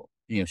liberal.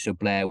 So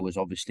Blair was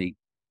obviously,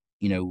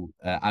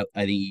 I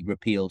think he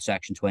repealed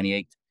Section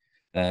 28,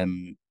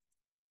 the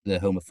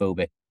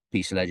homophobic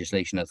piece of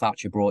legislation that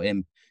Thatcher brought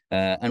in,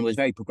 and was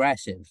very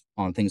progressive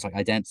on things like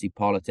identity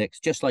politics,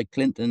 just like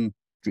Clinton,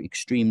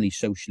 extremely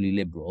socially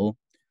liberal,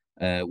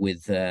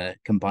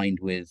 combined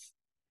with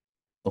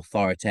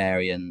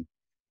authoritarian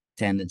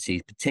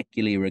tendencies,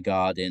 particularly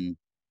regarding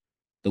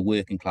the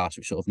working class,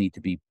 which sort of need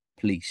to be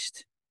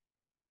policed.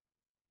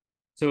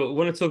 So I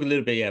want to talk a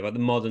little bit, about the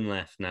modern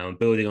left now, and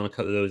building on a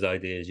couple of those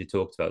ideas you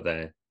talked about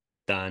there,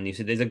 Dan. You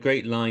said there's a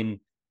great line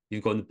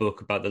you've got in the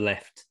book about the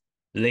left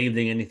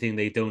labeling anything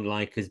they don't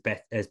like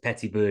as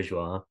petty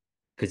bourgeois,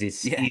 because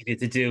it's easier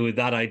to deal with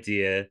that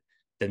idea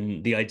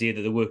than the idea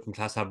that the working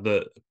class have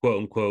the quote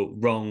unquote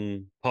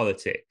wrong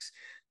politics.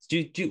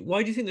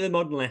 Why do you think that the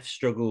modern left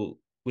struggle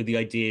with the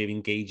idea of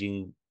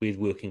engaging with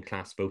working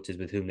class voters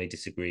with whom they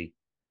disagree?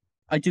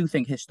 I do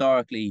think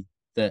historically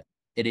that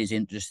it is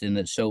interesting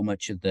that so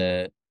much of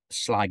the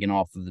slagging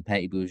off of the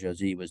petty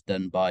bourgeoisie was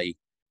done by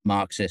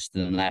Marxists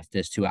and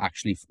leftists who are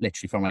actually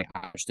literally from like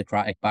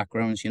aristocratic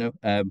backgrounds,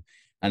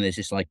 and there's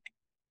just like,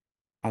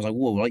 I was like,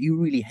 whoa, like you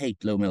really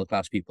hate low middle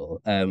class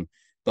people. But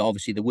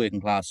obviously the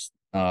working class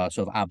are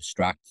sort of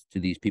abstract to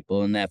these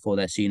people, and therefore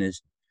they're seen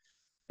as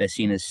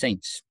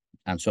saints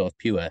and sort of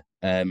pure.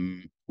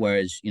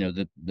 Whereas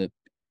the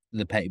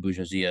petty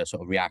bourgeoisie are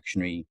sort of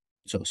reactionary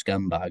sort of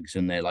scumbags,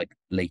 and they're like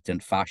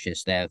latent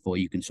fascists. Therefore,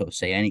 you can sort of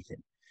say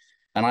anything.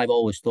 And I've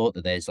always thought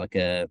that there's like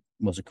a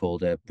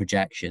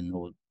projection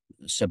or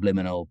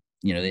subliminal.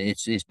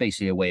 It's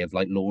basically a way of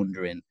like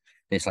laundering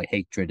this like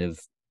hatred of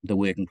the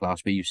working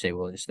class, where you say,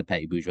 well, it's the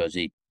petty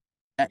bourgeoisie.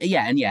 And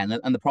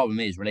the problem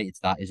is related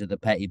to that is that the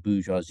petty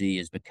bourgeoisie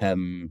has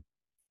become,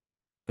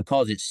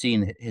 because it's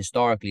seen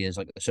historically as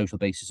like the social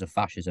basis of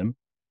fascism,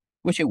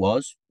 which it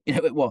was.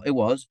 It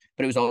was,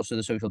 but it was also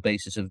the social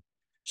basis of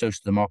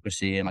social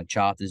democracy and like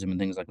Chartism and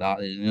things like that.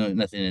 There's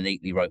nothing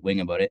innately right wing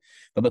about it,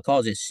 but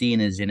because it's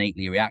seen as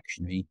innately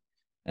reactionary,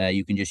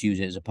 you can just use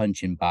it as a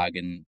punching bag,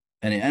 and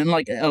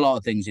like a lot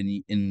of things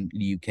in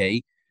the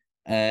UK,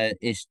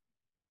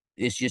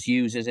 it's just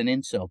used as an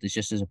insult. It's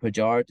just as a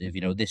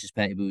pejorative. This is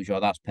petty bourgeois,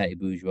 that's petty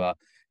bourgeois,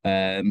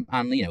 and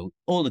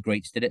all the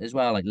greats did it as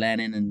well. Like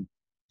Lenin and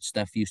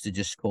stuff used to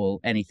just call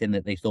anything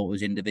that they thought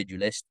was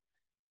individualist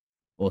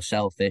or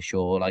selfish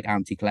or like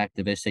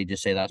anti-collectivist, they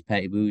just say that's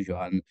petty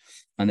bourgeois,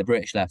 and the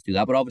British left do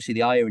that. But obviously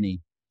the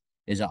irony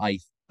is that I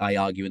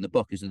argue in the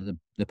book is that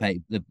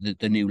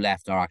the new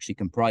left are actually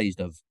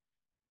comprised of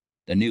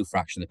the new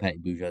fraction of the petty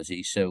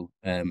bourgeoisie. So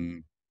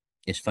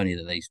it's funny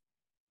that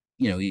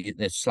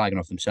they're slagging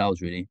off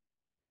themselves, really.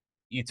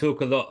 You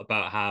talk a lot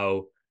about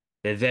how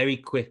they're very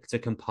quick to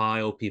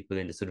compile people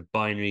into sort of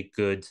binary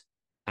good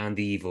and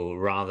evil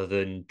rather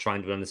than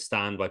trying to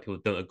understand why people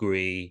don't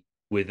agree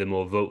with them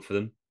or vote for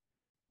them.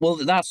 Well,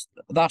 that's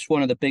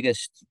one of the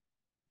biggest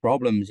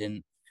problems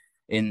in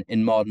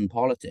modern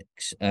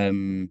politics. I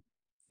mean,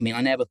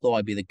 I never thought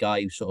I'd be the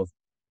guy who sort of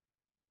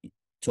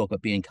talk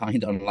about being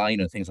kind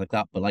online or things like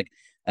that, but like,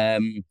 I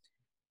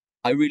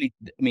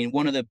mean,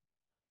 one of the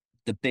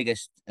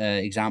biggest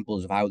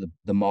examples of how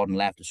the modern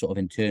left has sort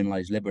of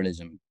internalized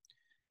liberalism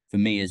for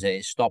me is that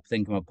it stopped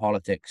thinking about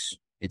politics.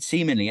 It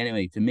seemingly,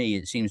 anyway, to me,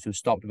 it seems to have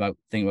stopped about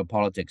thinking about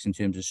politics in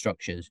terms of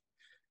structures,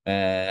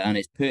 and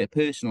it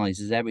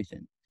personalizes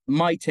everything.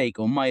 My take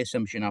or my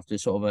assumption after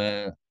sort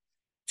of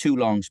too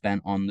long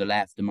spent on the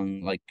left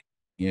among like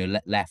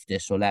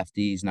leftists or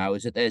lefties now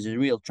is that there's a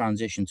real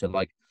transition to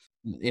like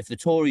if the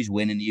Tories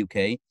win in the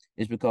UK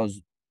is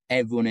because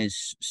everyone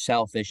is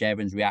selfish,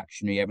 everyone's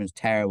reactionary, everyone's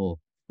terrible,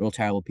 they're all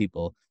terrible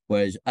people.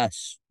 Whereas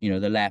us,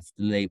 the left,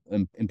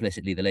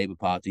 implicitly the Labour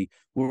Party,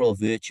 we're all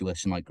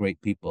virtuous and like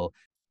great people.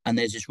 And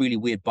there's this really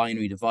weird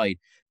binary divide.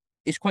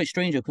 It's quite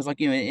strange because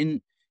like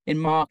in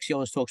Marx, he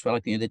always talks about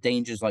like the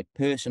dangers like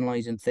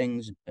personalizing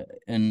things,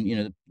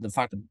 and the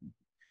fact that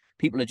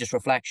people are just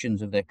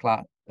reflections of their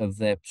class, of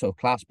their sort of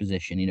class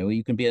position.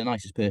 You can be the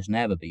nicest person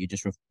ever, but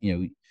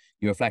you're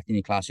reflecting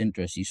your class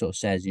interests. He sort of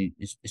says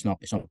it's not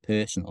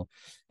personal.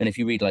 And if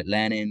you read like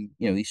Lenin,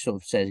 he sort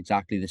of says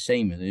exactly the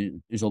same.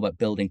 It's all about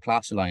building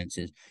class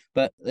alliances.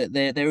 But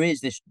there is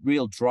this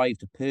real drive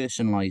to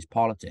personalize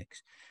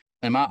politics,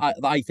 and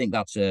I think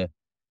that's a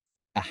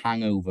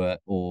hangover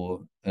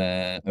or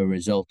a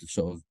result of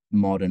sort of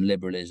modern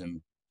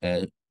liberalism,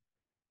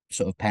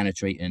 sort of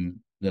penetrating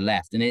the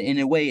left, and in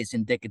a way, it's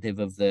indicative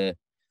of the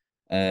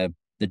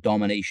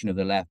domination of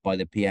the left by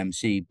the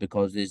PMC,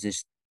 because there's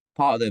this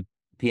part of the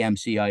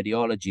PMC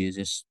ideology is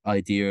this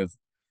idea of,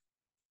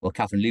 well,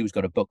 Catherine Liu's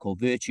got a book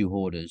called Virtue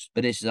Hoarders,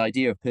 but it's the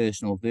idea of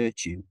personal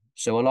virtue.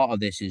 So a lot of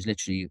this is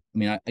literally, I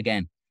mean,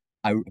 again,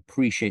 I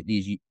appreciate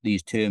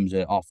these terms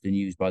are often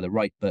used by the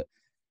right, and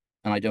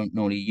I don't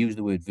normally use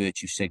the word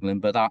virtue signaling,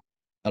 but that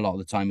a lot of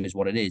the time is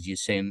what it is. You're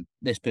saying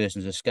this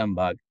person's a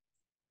scumbag.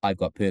 I've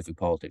got perfect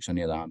politics on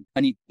the other hand.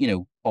 And,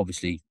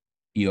 obviously,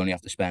 you only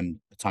have to spend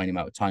a tiny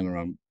amount of time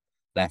around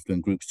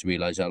left-wing groups to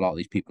realize that a lot of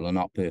these people are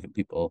not perfect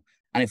people.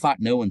 And in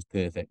fact, no one's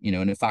perfect, and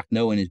in fact,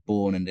 no one is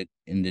born in the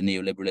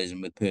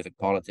neoliberalism with perfect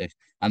politics.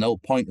 And the whole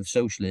point of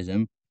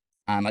socialism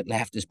and like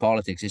leftist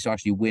politics is to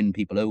actually win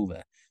people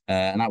over.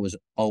 And that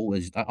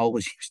always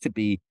used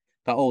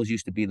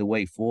to be the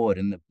way forward.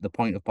 And the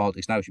point of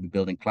politics now should be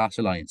building class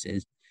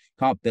alliances.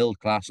 You can't build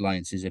class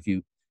alliances if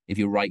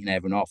you're writing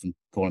everyone off and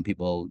calling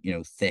people,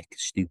 thick,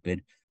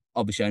 stupid.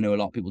 Obviously, I know a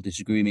lot of people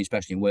disagree with me,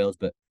 especially in Wales,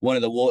 but one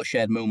of the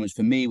watershed moments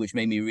for me, which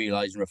made me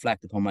realize and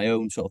reflect upon my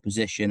own sort of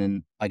position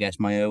and I guess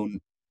my own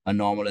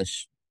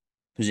anomalous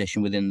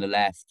position within the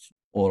left,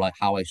 or like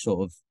how I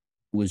started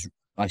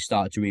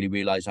to really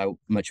realize how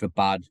much of a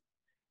bad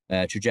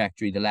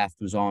trajectory the left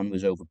was on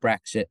was over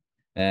Brexit,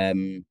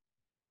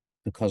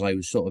 because I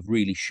was sort of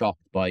really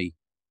shocked by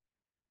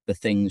the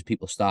things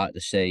people started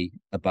to say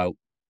about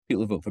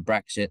people who vote for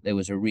Brexit. There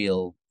was a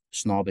real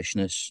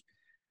snobbishness,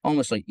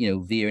 almost like,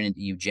 veering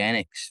into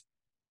eugenics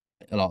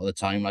a lot of the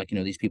time. Like,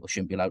 these people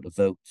shouldn't be allowed to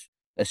vote.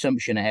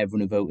 Assumption that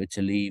everyone who voted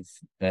to leave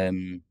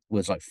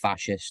was like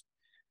fascist.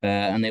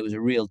 And there was a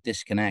real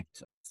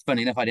disconnect.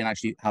 Funny enough, I didn't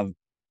actually have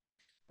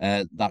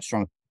that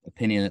strong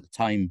opinion at the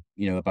time,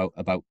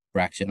 about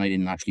Brexit, and I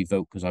didn't actually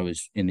vote because I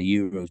was in the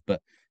Euros.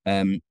 But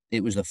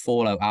it was the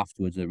fallout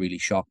afterwards that really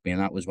shocked me, and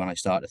that was when I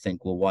started to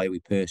think, well, why are we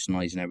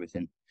personalising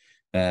everything,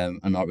 and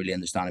not really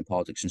understanding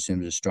politics in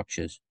terms of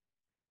structures?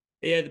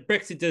 Yeah, the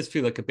Brexit does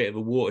feel like a bit of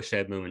a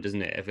watershed moment,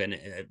 doesn't it?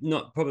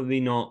 And probably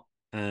not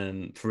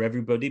for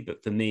everybody,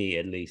 but for me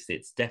at least,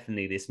 it's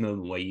definitely this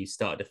moment where you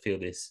start to feel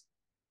this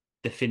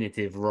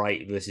definitive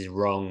right versus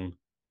wrong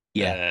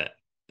Yeah,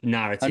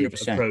 narrative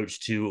 100%. approach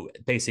to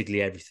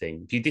basically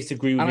everything. If you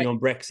disagree with And me on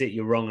Brexit,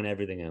 you're wrong on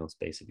everything else,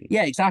 basically.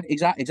 yeah,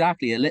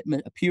 exactly.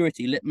 A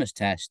purity litmus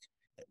test.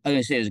 I'm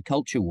going to say it's a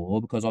culture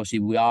war because obviously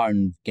we are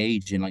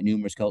engaged in like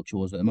numerous culture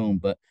wars at the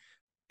moment, but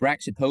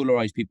Brexit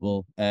polarized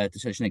people to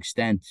such an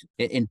extent.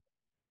 It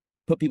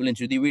put people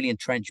into the really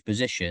entrenched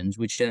positions,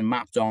 which then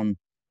mapped on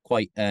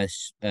quite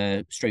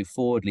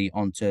straightforwardly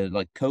onto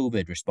like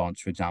COVID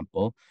response, for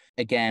example.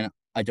 Again,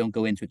 I don't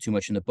go into it too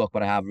much in the book,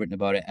 but I have written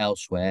about it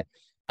elsewhere.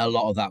 A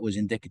lot of that was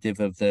indicative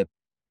of the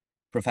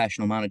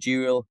professional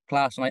managerial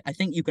class, and I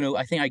think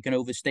I can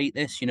overstate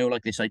this.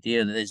 Like this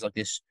idea that there's like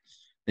this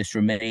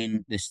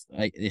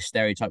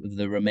stereotype of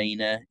the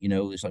Remainer.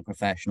 This like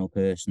professional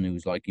person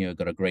who's like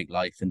got a great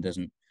life and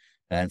doesn't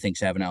and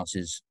thinks everyone else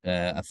is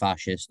a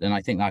fascist, and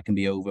I think that can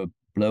be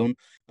overblown.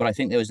 But I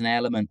think there was an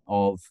element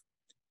of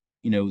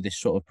this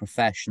sort of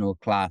professional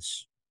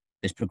class,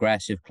 this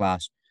progressive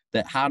class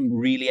that hadn't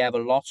really ever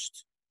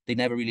lost. They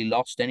never really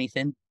lost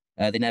anything.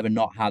 They never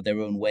not had their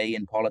own way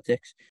in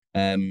politics.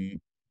 And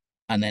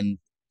then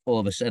all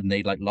of a sudden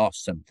they like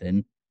lost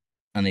something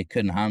and they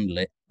couldn't handle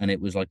it. And it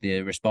was like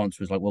the response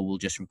was like, well, we'll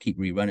just keep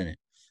rerunning it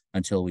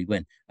until we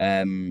win.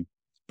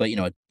 But you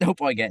know, I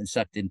hope I getting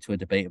sucked into a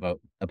debate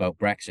about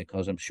Brexit,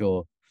 because I'm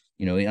sure,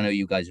 you know, I know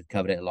you guys have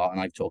covered it a lot and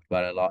I've talked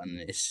about it a lot, and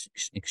it's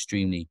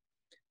extremely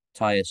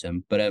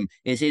tiresome. But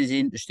it is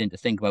interesting to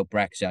think about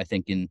Brexit. I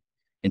think in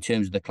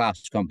terms of the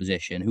class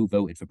composition, who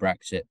voted for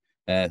Brexit,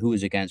 who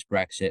was against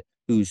Brexit,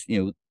 who's,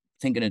 you know,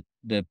 thinking of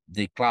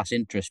the class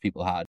interests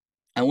people had.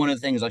 And one of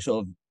the things I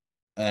sort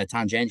of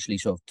tangentially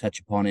sort of touch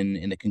upon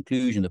in the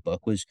conclusion of the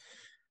book was,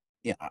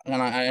 yeah,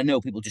 and I know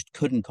people just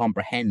couldn't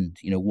comprehend,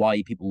 you know,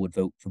 why people would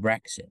vote for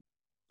Brexit.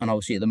 And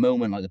obviously at the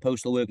moment, like the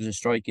postal workers are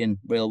striking,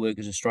 rail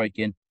workers are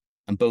striking,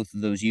 and both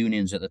of those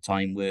unions at the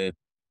time were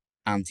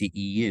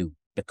anti-EU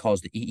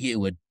because the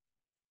EU had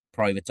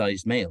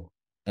privatized mail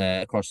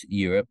across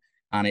Europe,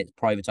 and it's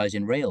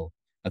privatizing rail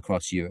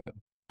across Europe.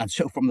 And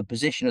so from the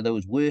position of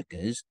those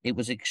workers, it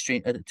was a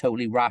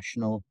totally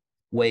rational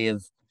way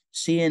of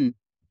seeing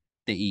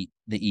the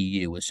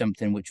EU as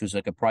something which was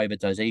like a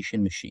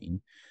privatization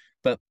machine.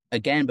 But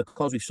again,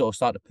 because we've sort of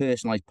started to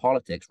personalize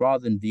politics,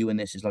 rather than viewing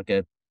this as like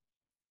a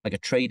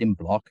trading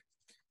bloc,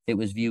 it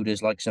was viewed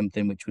as like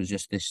something which was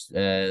just this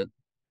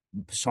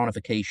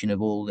personification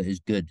of all that is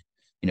good,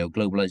 you know,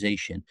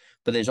 globalization.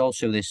 But there's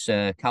also this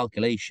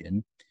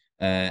calculation,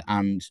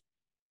 and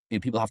you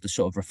know, people have to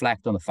sort of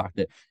reflect on the fact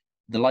that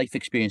the life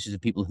experiences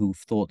of people who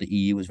thought the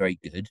EU was very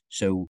good,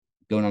 so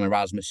going on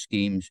Erasmus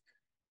schemes,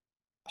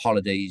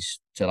 holidays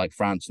to like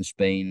France and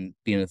Spain,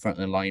 being at the front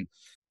of the line,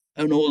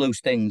 and all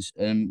those things,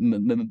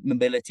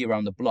 mobility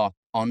around the block,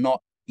 are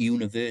not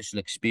universal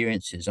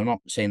experiences. I'm not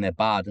saying they're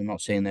bad. I'm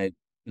not saying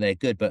they're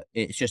good, but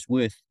it's just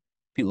worth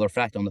people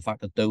reflect on the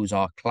fact that those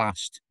are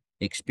classed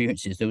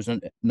experiences. Those are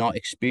not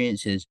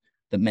experiences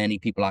that many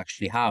people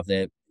actually have.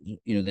 They're,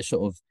 you know, they're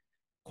sort of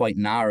quite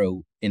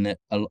narrow in that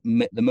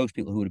the most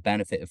people who would have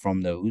benefited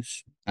from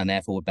those and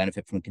therefore would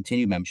benefit from a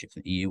continued membership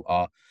in the EU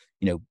are,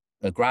 you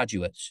know,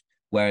 graduates.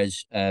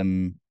 Whereas,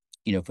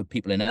 you know, for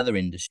people in other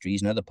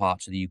industries and other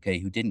parts of the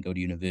UK who didn't go to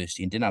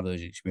university and didn't have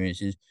those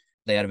experiences,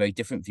 they had a very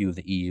different view of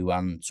the EU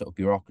and sort of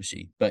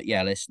bureaucracy. But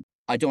yeah, listen,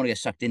 I don't want to get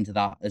sucked into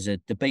that as a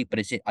debate, but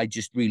I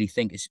just really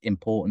think it's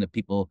important that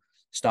people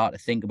start to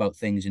think about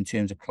things in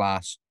terms of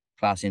class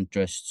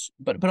interests,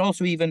 but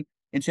also even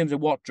in terms of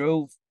what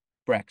drove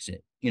Brexit.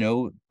 You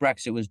know,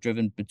 Brexit was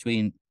driven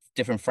between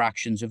different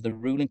fractions of the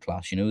ruling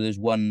class. You know, there's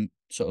one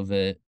sort of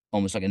a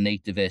almost like a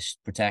nativist,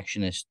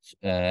 protectionist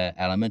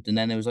element, and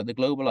then there was like the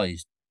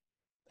globalized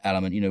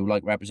element. You know,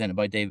 like represented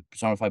by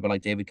personified by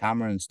like David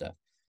Cameron and stuff.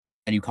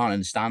 And you can't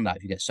understand that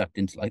if you get sucked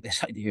into like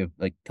this idea of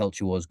like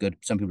culture wars good.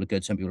 Some people are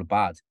good, some people are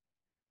bad.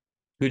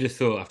 Who'd have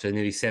thought after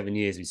nearly 7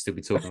 years we'd still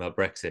be talking about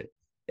Brexit?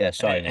 Yeah,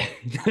 sorry,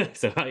 mate.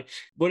 So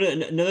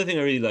another thing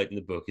I really like in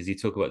the book is you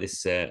talk about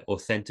this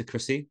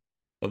authenticracy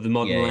of the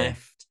modern Yeah,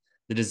 left,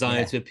 the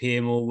desire yeah. to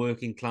appear more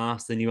working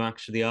class than you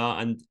actually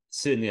are, and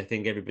certainly I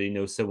think everybody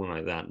knows someone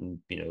like that. And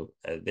you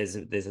know, there's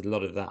a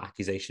lot of that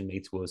accusation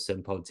made towards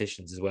some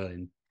politicians as well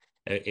in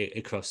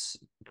across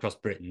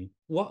Britain.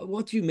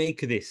 What do you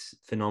make of this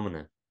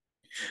phenomena?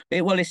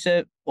 Well, it's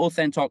a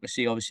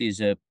Authentocracy. Obviously,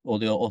 is a or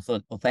the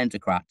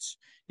Authentocrats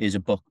is a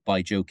book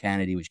by Joe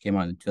Kennedy, which came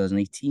out in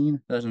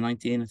 2018,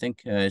 2019, I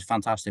think. It's a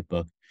fantastic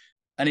book,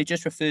 and it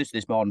just refers to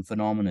this modern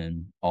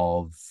phenomenon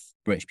of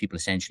British people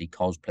essentially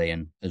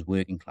cosplaying as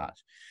working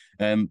class.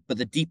 But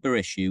the deeper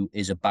issue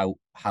is about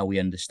how we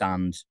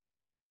understand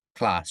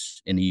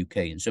class in the UK,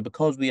 and so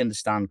because we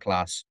understand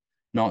class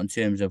not in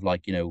terms of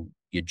like, you know,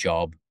 your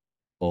job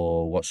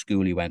or what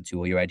school you went to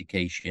or your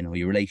education or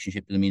your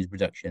relationship to the means of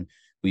production,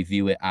 we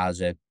view it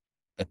as a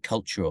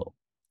cultural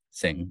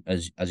thing,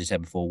 as I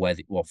said before,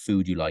 what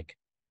food you like.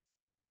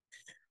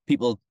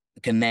 People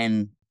can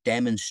then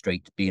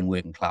demonstrate being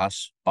working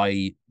class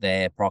by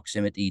their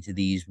proximity to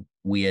these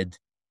weird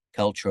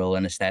cultural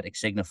and aesthetic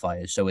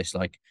signifiers. So it's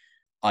like,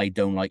 I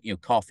don't like, you know,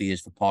 coffee is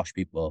for posh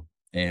people,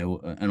 you know,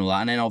 and all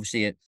that. And then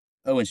obviously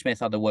Owen Smith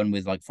had the one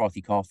with like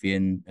frothy coffee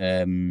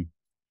in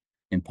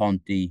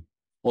Ponty.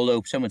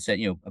 Although someone said,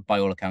 you know, by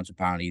all accounts,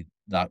 apparently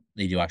that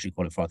they do actually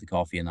call it frothy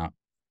coffee in that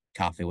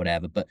cafe,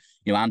 whatever. But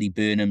you know, Andy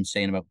Burnham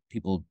saying about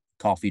people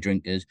coffee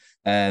drinkers,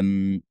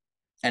 and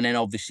then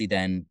obviously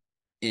then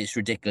it's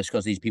ridiculous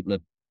because these people are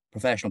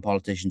professional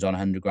politicians on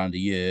 100 grand a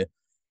year,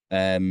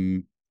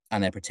 and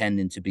they're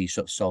pretending to be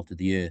sort of salt of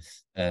the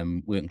earth,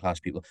 working class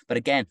people. But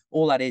again,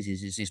 all that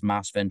is this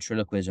mass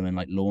ventriloquism and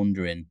like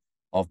laundering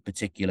of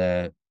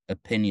particular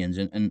opinions,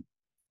 and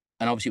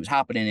obviously it was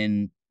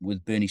happening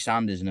with Bernie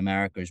Sanders in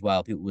America as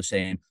well. People were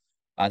saying,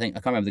 I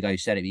can't remember the guy who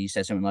said it, but he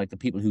said something like the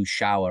people who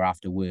shower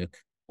after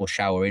work or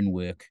shower in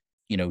work,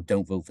 you know,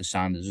 don't vote for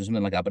Sanders or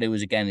something like that. But it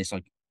was, again, this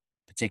like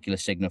particular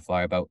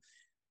signifier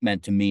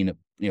meant to mean that,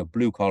 you know,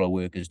 blue collar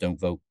workers don't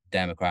vote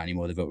Democrat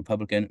anymore, they vote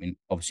Republican. I mean,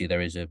 obviously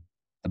there is a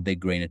big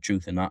grain of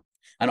truth in that.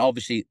 And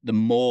obviously the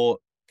more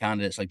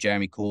candidates like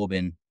Jeremy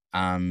Corbyn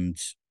and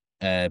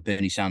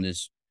Bernie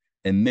Sanders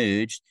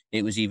emerged,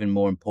 it was even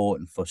more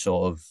important for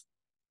sort of,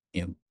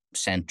 you know,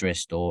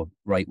 centrist or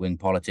right-wing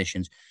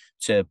politicians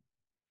to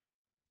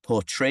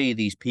portray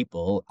these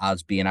people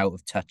as being out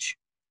of touch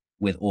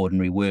with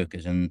ordinary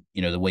workers. And,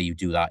 the way you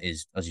do that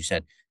is, as you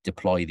said,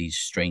 deploy these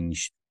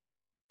strange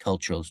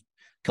cultural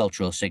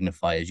cultural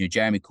signifiers.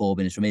 Jeremy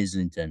Corbyn is from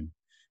Islington.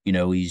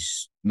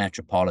 He's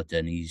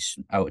metropolitan. He's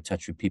out of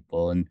touch with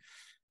people, and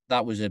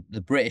that was the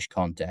British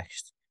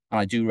context. And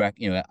I do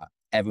reckon,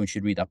 everyone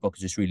should read that book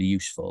because it's really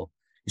useful.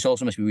 It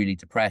also must be really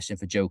depressing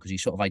for Joe because he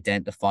sort of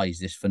identifies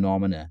this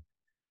phenomena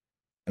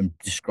and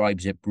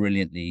describes it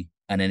brilliantly,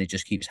 and then it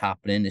just keeps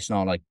happening. It's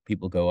not like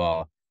people go,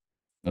 "Oh,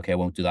 okay, I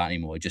won't do that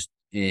anymore."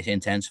 It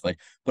intensified.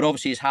 But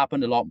obviously, it's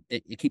happened a lot.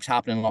 It keeps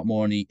happening a lot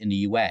more in the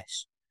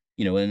US.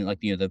 And like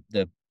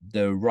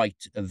the right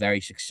have very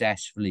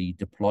successfully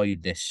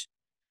deployed this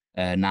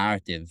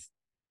narrative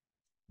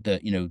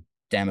that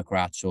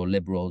Democrats or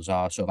liberals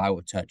are sort of out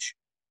of touch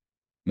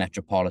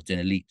metropolitan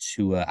elites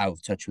who are out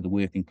of touch with the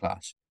working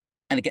class.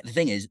 And again, the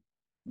thing is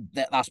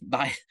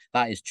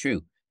that is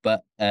true,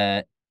 but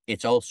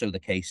it's also the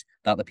case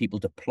that the people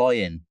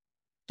deploying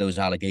those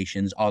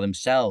allegations are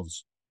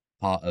themselves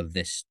part of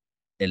this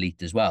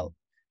elite as well.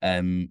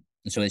 And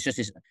so it's just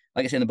this,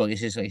 like I say in the book,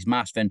 it's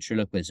mass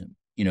ventriloquism.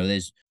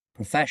 There's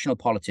professional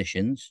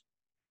politicians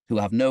who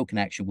have no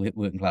connection with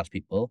working class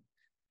people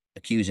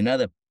accusing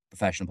other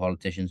professional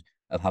politicians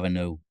of having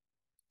no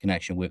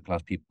connection with working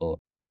class people.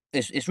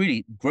 It's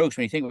really gross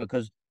when you think of it,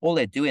 because all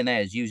they're doing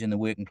there is using the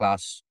working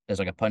class as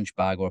like a punch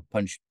bag or a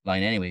punch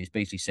line anyway. It's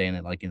basically saying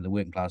that, like, the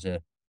working class are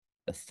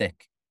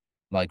thick,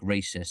 like,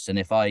 racists. And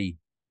if I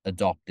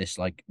adopt this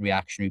like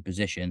reactionary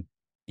position,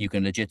 you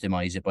can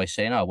legitimize it by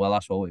saying, "Oh, well,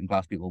 that's what working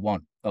class people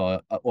want,"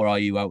 or are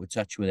you out of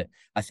touch with it?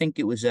 I think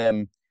it was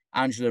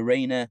Angela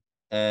Rayner.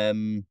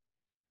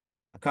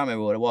 I can't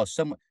remember what it was.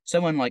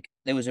 Someone like,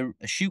 there was a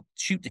shoot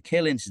to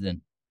kill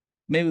incident.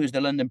 Maybe it was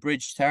the London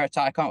Bridge terror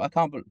attack. I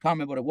can't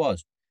remember what it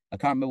was. I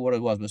can't remember what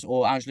it was.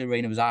 But Angela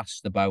Rayner was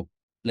asked about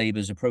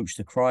Labour's approach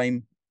to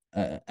crime,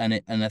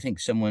 and I think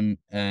someone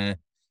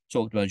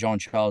talked about John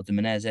Charles de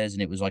Menezes,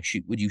 and it was like,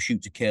 would you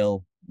shoot to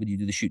kill? Would you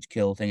do the shoot to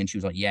kill thing? And she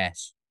was like,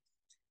 yes.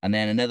 And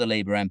then another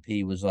Labour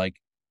MP was like,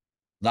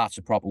 that's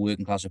a proper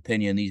working class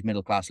opinion. These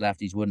middle class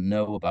lefties wouldn't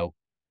know about,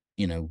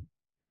 I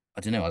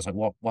don't know. I was like,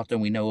 what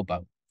don't we know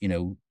about,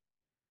 the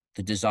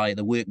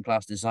working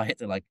class desire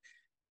to like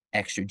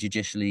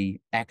extrajudicially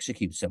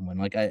execute someone,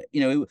 like,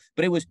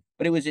 but it was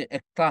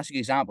a classic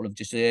example of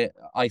just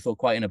I thought,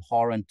 quite an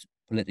abhorrent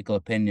political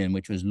opinion,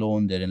 which was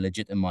laundered and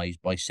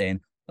legitimized by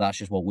saying that's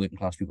just what working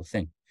class people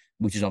think,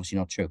 which is obviously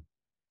not true.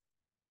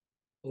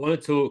 I want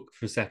to talk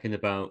for a second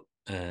about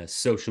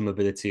social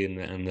mobility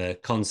and the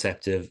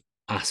concept of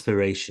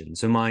aspiration.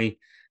 So my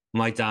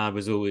dad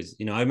was always,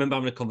 I remember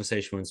having a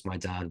conversation once with my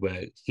dad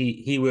where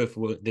he worked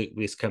for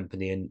this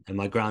company, and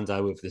my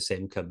granddad worked for the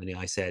same company.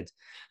 I said,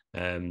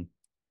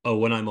 "Oh,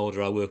 when I'm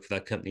older, I'll work for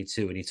that company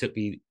too." And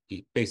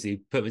he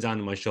basically put me down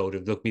on my shoulder,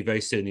 looked me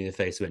very sternly in the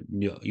face, and went,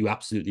 "No, you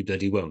absolutely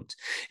bloody won't."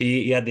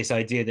 He had this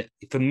idea that,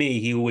 for me,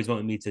 he always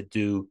wanted me to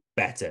do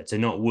better, to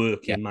not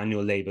work in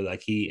manual labor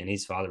like he and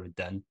his father had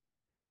done.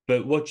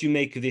 But what do you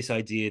make of this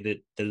idea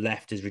that the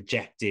left has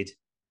rejected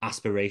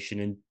aspiration?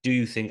 And do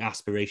you think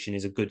aspiration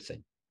is a good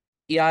thing?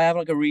 Yeah, I have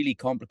like a really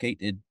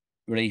complicated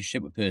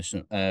relationship with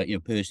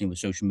personally with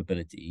social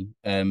mobility.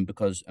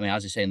 Because, I mean,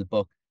 as I say in the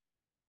book,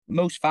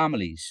 most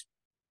families,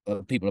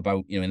 people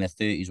about, in their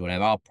 30s or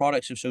whatever, are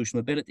products of social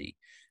mobility.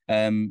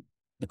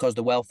 Because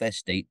the welfare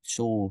state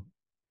saw,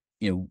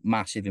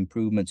 massive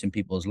improvements in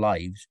people's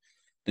lives.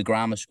 The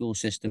grammar school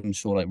system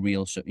saw like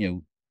real,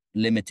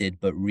 limited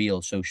but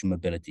real social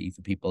mobility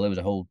for people. There was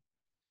a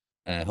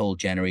whole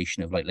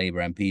generation of like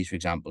Labour MPs, for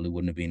example, who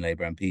wouldn't have been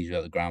Labour MPs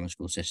without the grammar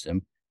school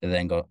system. They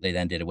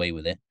then did away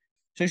with it.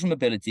 Social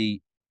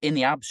mobility in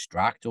the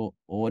abstract,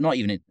 or not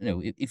even,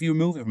 if you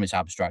remove it from its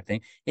abstract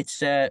thing,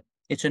 it's a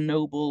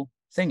noble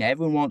thing.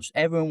 Everyone wants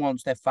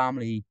their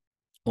family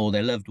or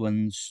their loved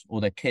ones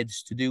or their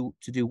kids to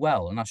do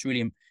well, and it's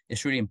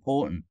really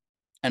important.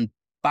 And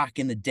back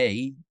in the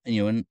day,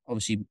 and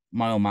obviously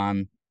my old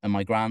man and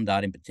my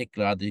granddad in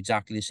particular had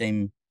exactly the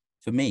same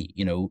for me.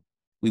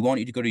 We want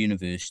you to go to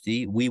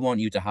university. We want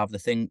you to have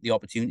the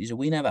opportunities that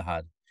we never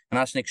had. And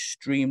that's an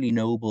extremely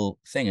noble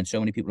thing. And so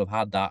many people have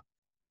had that,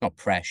 not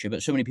pressure,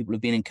 but so many people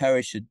have been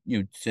encouraged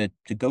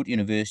to go to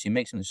university and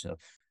make something of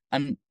themselves.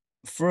 And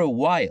for a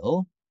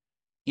while,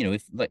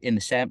 if like in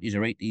the 70s or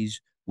 80s,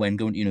 when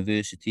going to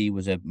university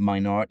was a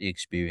minority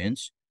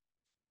experience,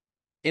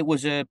 it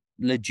was a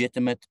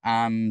legitimate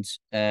and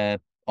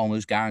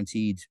almost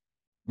guaranteed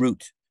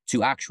route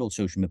to actual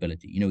social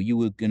mobility. You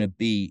were going to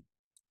be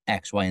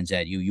X, Y, and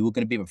Z. You were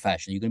going to be a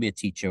professional. You're going to be a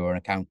teacher or an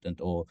accountant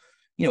or,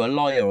 a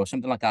lawyer or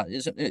something like that.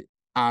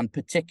 And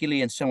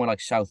particularly in somewhere like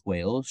South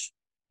Wales,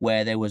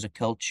 where there was a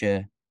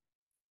culture,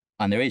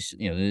 and there's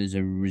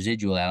a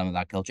residual element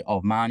of that culture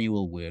of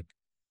manual work,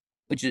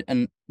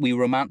 and we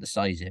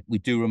romanticize it. We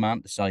do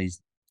romanticize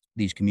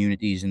these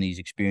communities and these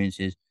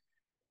experiences.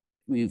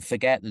 We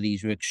forget that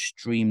these were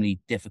extremely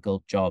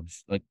difficult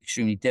jobs, like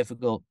extremely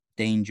difficult,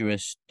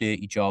 dangerous,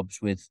 dirty jobs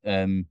with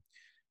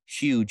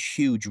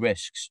huge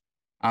risks.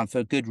 And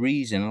for good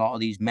reason, a lot of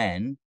these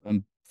men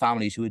and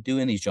families who are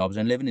doing these jobs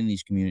and living in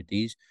these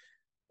communities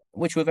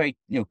which were very,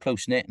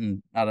 close knit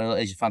and had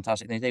a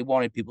fantastic thing. They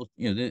wanted people,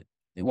 they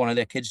wanted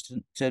their kids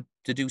to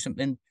do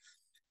something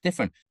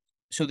different.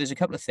 So there's a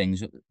couple of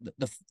things.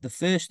 The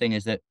first thing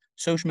is that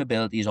social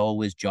mobility is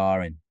always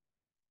jarring.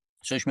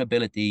 Social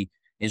mobility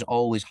is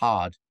always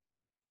hard.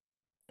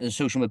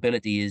 Social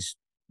mobility is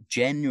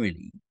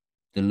generally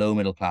the low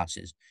middle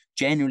classes.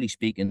 Generally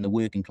speaking, the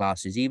working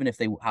classes, even if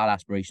they had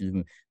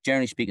aspirations,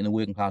 generally speaking, the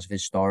working class have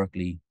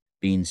historically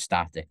been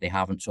static. They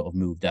haven't sort of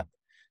moved up.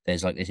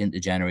 There's like this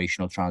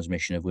intergenerational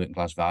transmission of working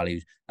class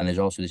values, and there's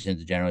also this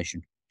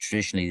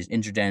traditionally, this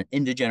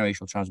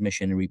intergenerational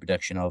transmission and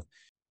reproduction of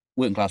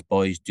working class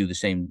boys do the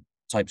same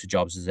types of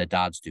jobs as their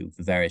dads do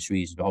for various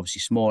reasons. But obviously,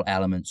 small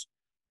elements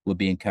would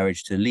be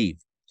encouraged to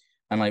leave.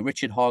 And like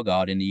Richard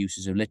Hoggard in The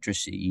Uses of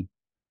Literacy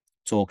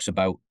talks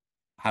about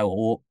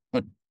how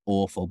not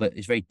awful, but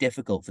it's very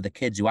difficult for the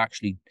kids who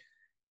actually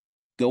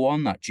go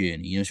on that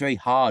journey. It's very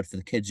hard for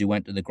the kids who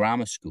went to the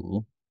grammar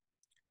school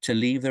to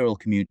leave their old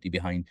community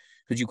behind,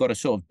 because you've got to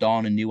sort of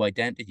don a new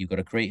identity. You've got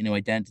to create a new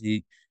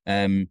identity.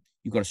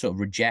 You've got to sort of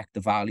reject the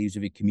values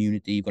of your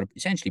community. You've got to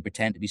essentially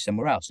pretend to be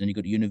somewhere else. And you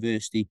go to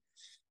university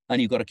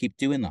and you've got to keep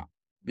doing that.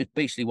 It's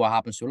basically what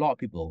happens to a lot of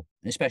people,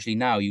 especially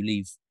now. You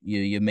leave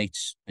your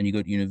mates and you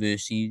go to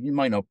university. You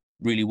might not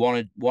really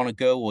want to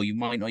go, or you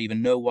might not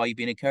even know why you're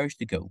being encouraged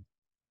to go.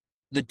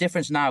 The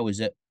difference now is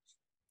that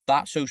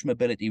social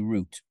mobility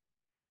route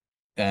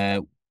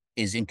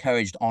is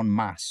encouraged en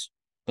masse.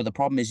 But the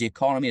problem is the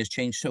economy has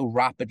changed so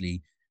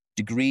rapidly.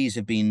 Degrees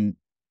have been,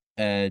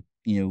 what's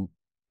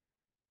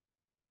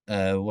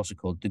it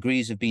called?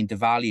 Degrees have been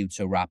devalued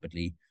so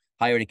rapidly.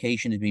 Higher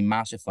education has been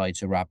massified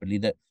so rapidly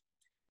that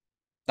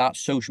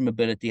social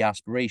mobility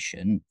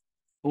aspiration,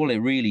 all it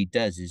really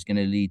does is going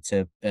to lead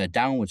to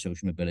downward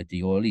social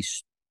mobility, or at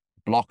least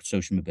blocked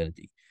social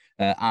mobility.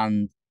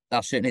 And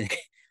that's certainly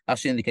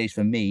the case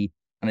for me.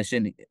 And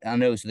I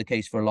know it's the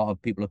case for a lot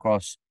of people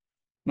across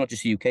not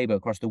just the UK, but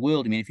across the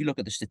world. I mean, if you look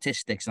at the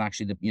statistics and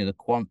actually the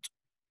quant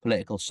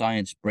political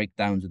science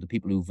breakdowns of the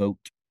people who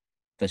vote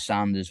for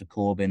Sanders, for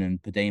Corbyn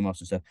and Podemos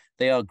and stuff,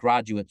 they are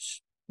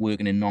graduates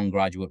working in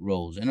non-graduate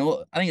roles. And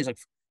I think it's like,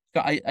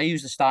 I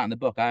use the stat in the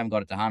book, I haven't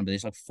got it to hand, but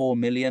it's like 4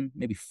 million,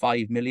 maybe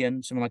 5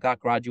 million, something like that,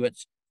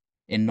 graduates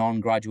in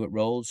non-graduate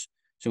roles.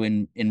 So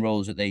in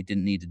roles that they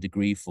didn't need a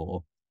degree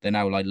for, they're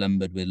now like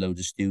lumbered with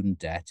loads of student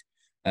debt.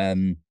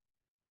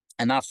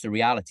 And that's the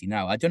reality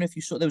now. I don't know if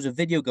you saw, there was a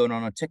video going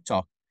on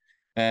TikTok,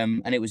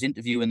 and it was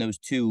interviewing those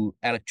two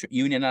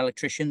union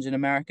electricians in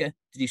America.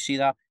 Did you see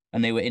that?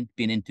 And they were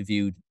being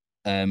interviewed,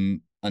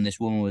 and this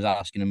woman was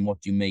asking them,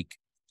 what do you make?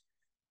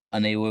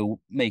 And they were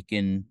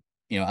making,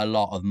 a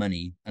lot of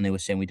money, and they were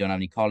saying, we don't have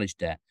any college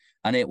debt.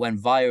 And it went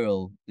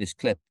viral, this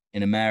clip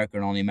in America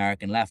and on the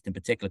American left in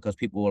particular, because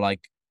people were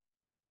like,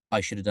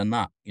 I should have done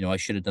that. I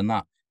should have done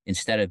that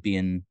instead of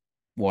being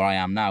where I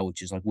am now,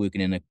 which is like working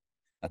in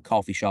a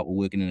coffee shop or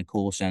working in a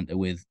call center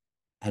with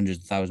hundreds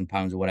of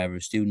 £1,000s or whatever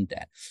of student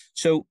debt.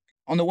 So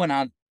on the one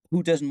hand,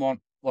 who doesn't want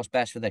what's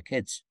best for their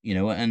kids,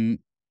 and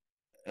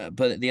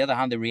but on the other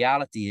hand, the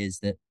reality is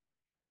that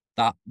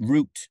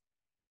route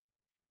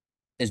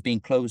has been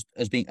closed,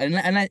 and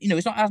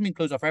it's not, hasn't been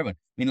closed off for everyone.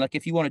 I mean, like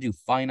if you want to do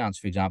finance,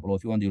 for example, or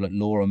if you want to do like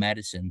law or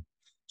medicine,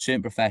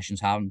 certain professions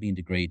haven't been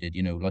degraded.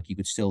 Like you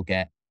can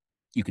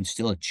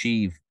still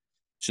achieve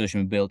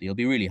social mobility. It'll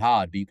be really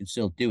hard, but you can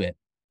still do it.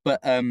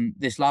 But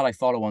this lad I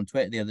follow on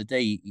Twitter the other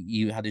day,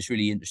 you had this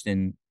really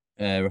interesting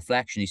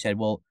reflection. He said,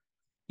 well,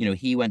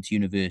 he went to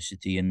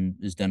university and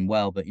has done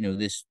well, but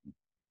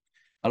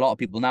a lot of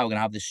people now are going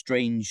to have this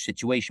strange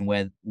situation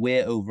where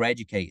we're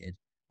overeducated,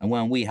 and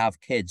when we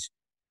have kids,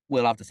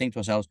 we'll have to think to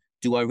ourselves,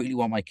 do I really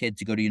want my kid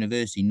to go to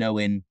university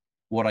knowing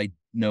what I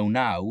know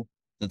now,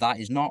 that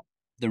is not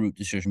the route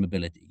to social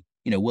mobility?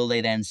 Will they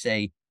then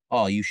say,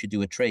 oh, you should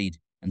do a trade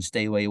and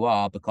stay where you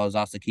are because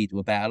that's the key to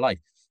a better life?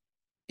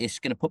 It's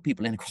going to put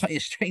people in quite a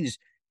strange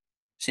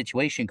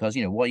situation, because,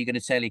 what are you going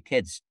to tell your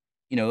kids?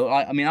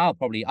 I mean, I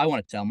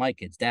want to tell my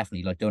kids,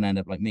 definitely, like, don't end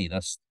up like me.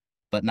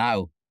 But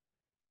now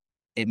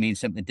it means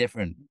something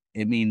different.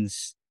 It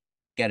means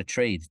get a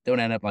trade. Don't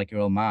end up like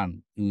your old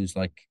man who's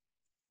like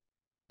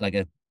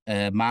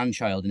a man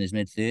child in his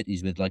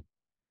mid-30s with like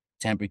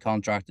temporary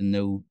contract and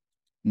no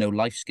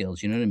life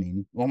skills. You know what I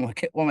mean? I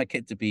want my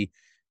kid to be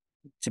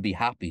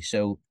happy.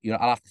 So,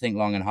 I'll have to think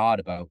long and hard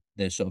about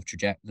the sort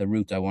of the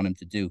route I want him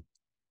to do.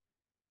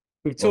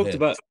 We've talked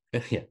about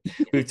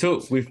we've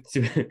talked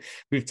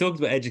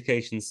about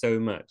education so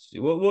much.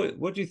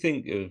 What do you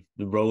think of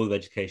the role of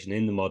education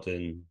in the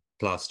modern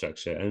class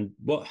structure, and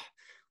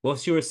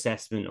what's your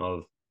assessment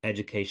of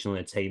educational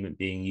attainment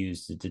being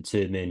used to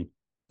determine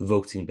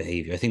voting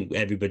behavior? I think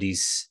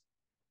everybody's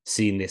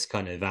seen this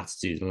kind of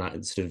attitude and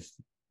that sort of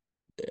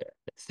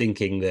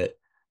thinking that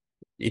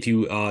if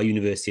you are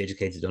university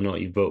educated or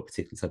not, you vote a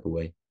particular type of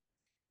way.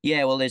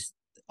 Yeah, well, there's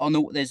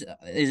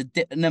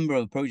a number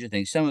of approaches. I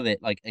think some of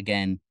it, like,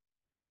 again,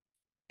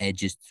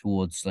 edges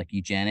towards like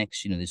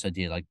eugenics. This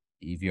idea like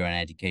if you're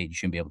uneducated, you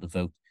shouldn't be able to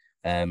vote,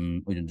 or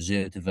don't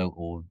deserve to vote,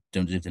 or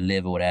don't deserve to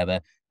live, or whatever.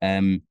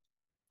 And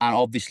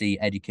obviously,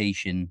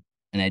 education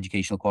and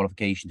educational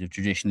qualifications have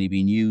traditionally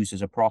been used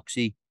as a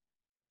proxy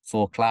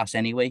for class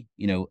anyway,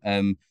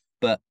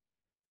 but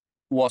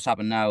what's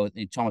happened now,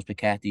 Thomas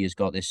Piketty has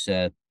got this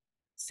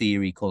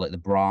theory called like the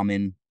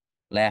Brahmin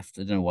left.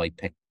 I don't know why he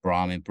picked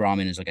Brahmin.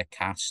 Brahmin is like a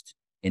caste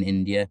in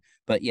India.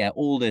 But yeah,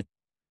 all the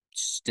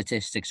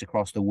statistics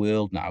across the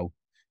world now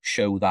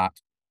show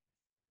that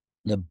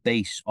the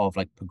base of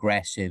like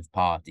progressive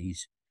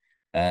parties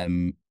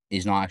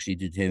is not actually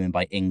determined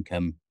by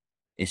income,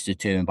 it's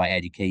determined by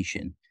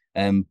education.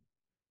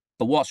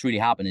 But what's really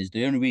happened is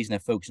the only reason they're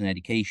focusing on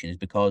education is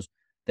because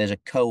there's a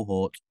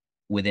cohort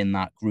within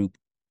that group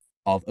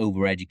of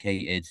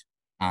overeducated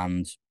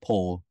and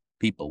poor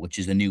people, which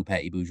is the new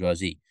petty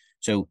bourgeoisie.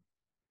 So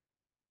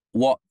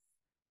what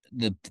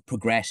the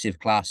progressive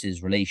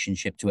classes'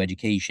 relationship to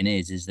education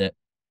is that,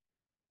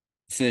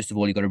 first of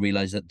all, you've got to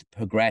realize that the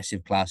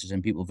progressive classes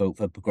and people vote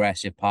for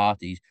progressive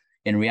parties.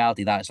 In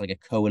reality, that's like a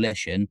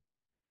coalition,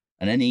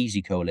 an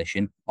uneasy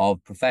coalition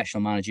of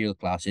professional managerial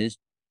classes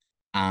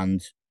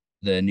and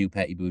the new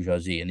petty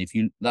bourgeoisie. And if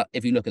you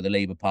look at the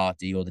Labour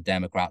Party or the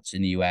Democrats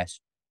in the US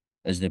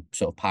as the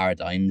sort of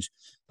paradigms,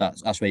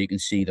 that's where you can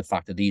see the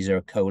fact that these are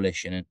a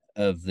coalition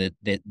of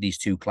these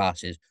two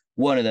classes.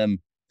 One of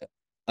them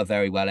are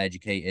very well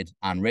educated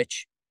and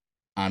rich,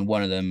 and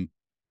one of them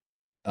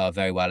are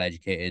very well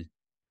educated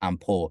and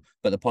poor.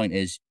 But the point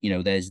is,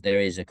 there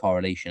is a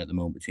correlation at the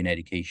moment between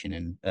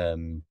education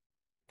and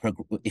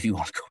if you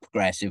want to go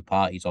progressive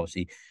parties.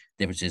 Obviously,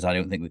 differences. I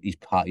don't think that these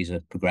parties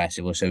are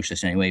progressive or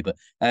socialist anyway. But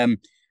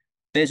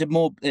there's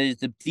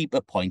the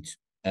deeper point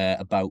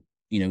about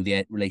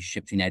the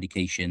relationship between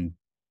education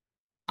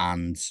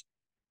and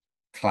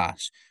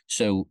class.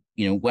 So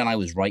when I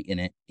was writing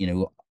it,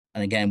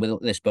 and again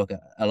with this book,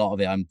 a lot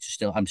of it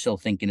I'm still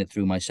thinking it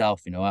through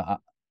myself. And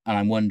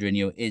I'm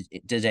wondering,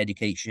 does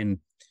education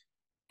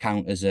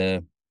count as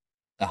a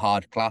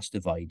hard class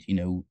divide?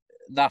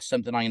 That's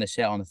something I'm going to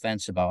sit on the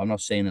fence about. I'm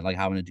not saying that like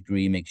having a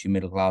degree makes you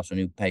middle class or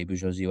new pay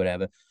bourgeoisie or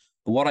whatever.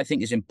 But what I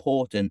think is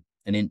important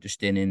and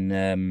interesting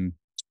in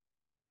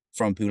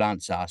from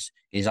Poulantzas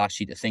is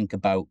actually to think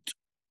about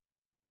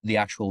the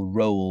actual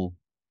role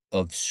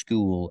of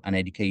school and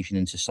education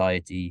in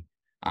society,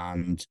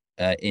 and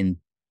in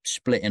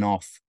splitting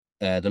off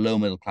the low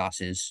middle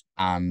classes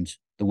and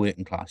the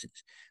working classes.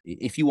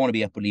 If you want to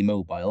be upwardly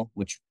mobile,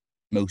 which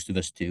most of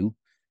us do,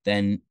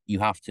 then you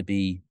have to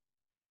be,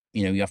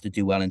 you have to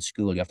do well in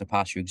school. You have to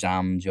pass your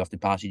exams. You have to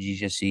pass your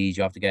GCSEs.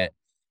 You have to get,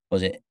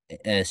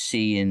 a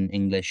C in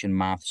English and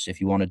maths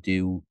if you want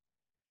to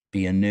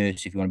be a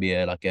nurse. If you want to be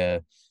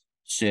a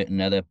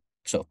certain other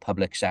sort of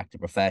public sector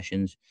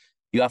professions,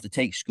 you have to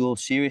take school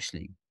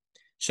seriously.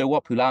 So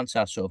what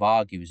Poulantzas sort of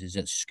argues is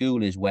that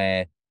school is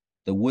where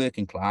the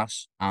working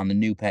class and the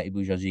new petty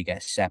bourgeoisie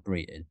get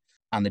separated.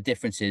 And the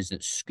difference is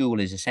that school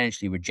is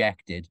essentially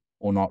rejected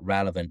or not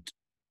relevant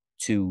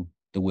to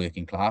the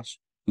working class,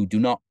 who do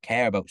not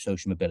care about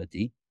social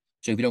mobility.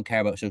 So if you don't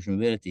care about social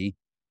mobility,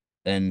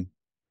 then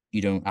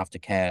you don't have to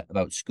care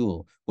about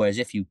school. Whereas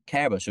if you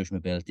care about social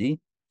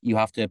mobility, you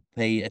have to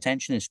pay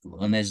attention in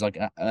school. And there's like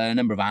a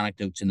number of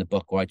anecdotes in the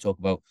book where I talk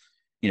about,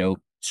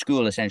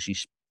 school essentially,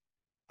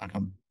 I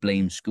can't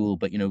blame school,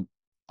 but,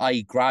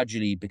 I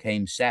gradually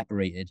became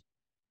separated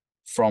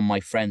from my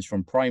friends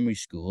from primary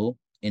school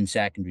in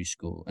secondary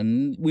school.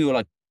 And we were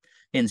like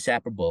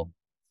inseparable,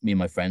 me and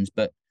my friends.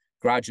 But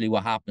gradually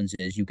what happens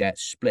is you get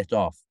split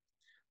off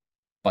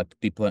by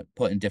people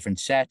put in different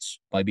sets,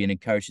 by being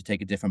encouraged to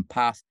take a different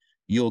path.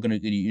 You're going to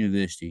go to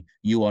university.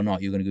 You are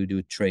not. You're going to go do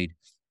a trade.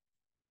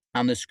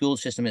 And the school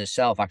system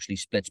itself actually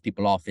splits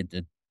people off it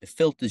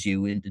filters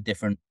you into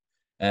different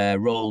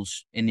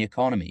roles in the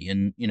economy.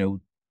 And,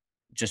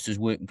 just as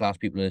working class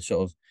people are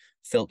sort of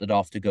filtered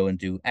off to go and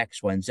do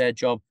X, Y, and Z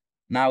job,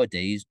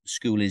 nowadays,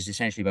 school is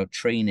essentially about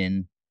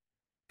training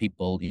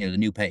people, the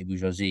new petty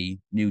bourgeoisie,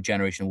 new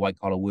generation of white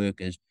collar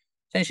workers,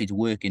 essentially to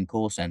work in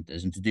call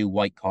centers and to do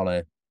white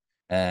collar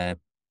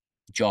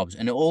jobs.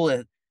 And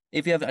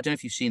if you ever, I don't know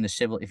if you've seen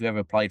if you ever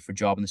applied for a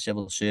job in the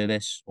civil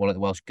service or like the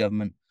Welsh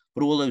government,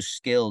 but all those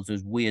skills,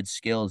 those weird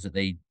skills that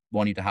they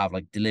want you to have,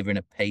 like delivering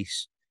at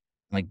pace,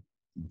 like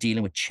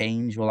dealing with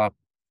change, all that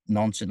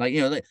nonsense, like,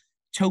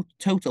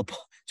 total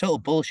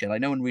bullshit.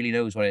 Like no one really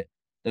knows what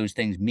those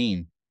things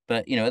mean.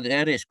 But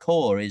at its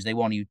core is they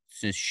want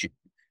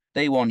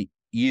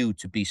you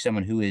to be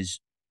someone who is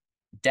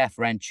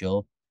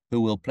deferential, who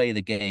will play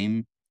the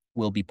game,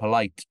 will be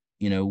polite,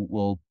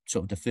 will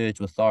sort of defer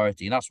to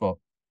authority. And that's what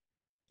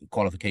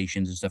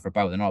qualifications and stuff are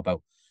about. They're not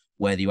about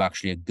whether you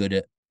actually are good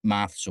at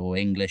maths or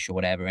English or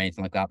whatever, or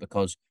anything like that,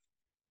 because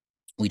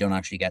we don't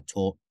actually get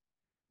taught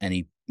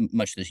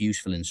much that's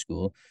useful in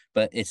school.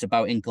 But it's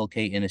about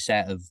inculcating a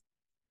set of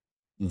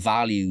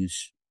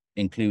values,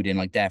 including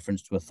like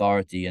deference to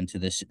authority and to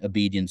this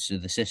obedience to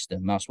the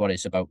system. That's what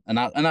it's about. And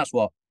that's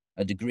what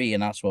a degree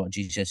and that's what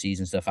GCSEs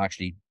and stuff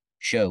actually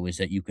show, is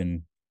that you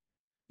can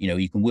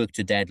work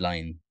to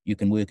deadline, you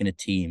can work in a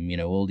team,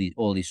 all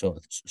these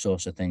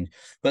sorts of things.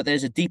 But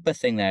there's a deeper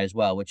thing there as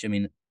well, which, I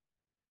mean,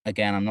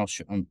 again, I'm not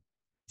sure.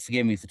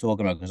 Forgive me for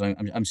talking about, because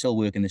I'm still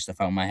working this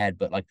stuff out in my head.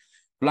 But like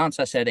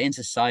Blanchard said in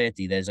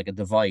society there's like a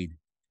divide,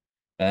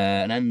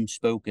 an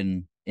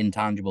unspoken,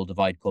 intangible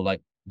divide called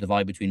like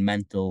divide between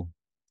mental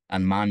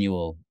and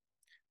manual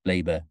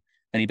labor.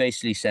 And he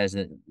basically says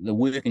that the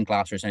working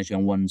class are essentially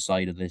on one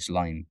side of this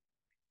line,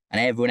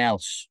 and everyone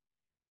else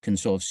can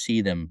sort of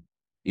see them,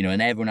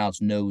 and everyone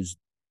else knows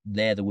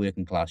they're the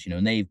working class,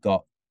 and they've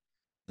got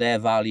their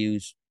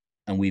values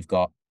and we've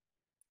got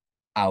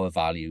our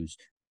values.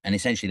 And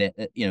essentially,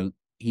 that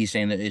he's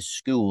saying that it's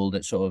school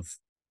that sort of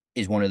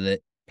is one of the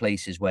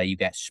places where you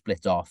get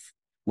split off,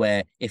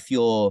 where if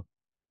you're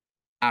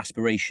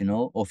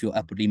aspirational or if you're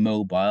upwardly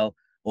mobile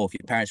or if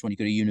your parents want you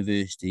to go to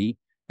university,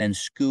 then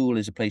school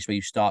is a place where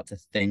you start to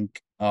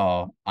think,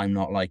 oh, I'm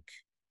not like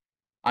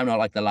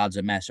the lads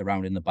that mess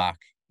around in the back.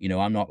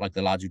 I'm not like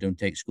the lads who don't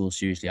take school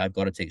seriously. I've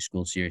got to take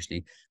school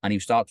seriously. And you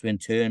start to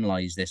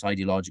internalize this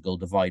ideological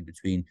divide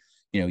between,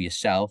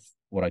 yourself,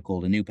 what I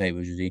call the new pay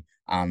bourgeoisie,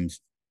 and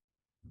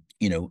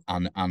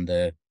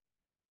the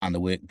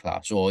working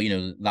class, or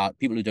that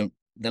people who don't,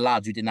 the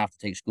lads who didn't have to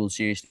take school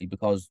seriously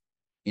because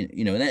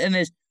and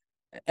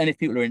if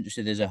people are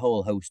interested, there's a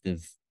whole host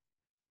of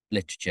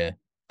literature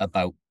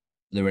about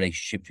the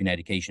relationship between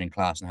education and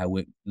class and how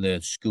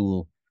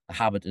the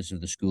habitus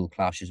of the school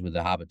clashes with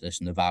the habitus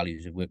and the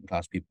values of working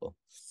class people.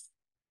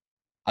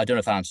 I don't know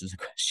if that answers the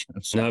question.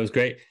 No, it was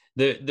great.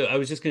 I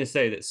was just going to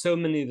say that so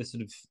many of the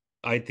sort of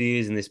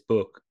ideas in this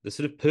book, the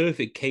sort of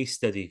perfect case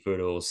study for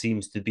it all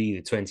seems to be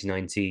the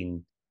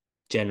 2019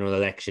 general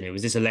election. It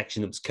was this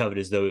election that was covered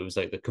as though it was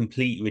like the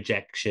complete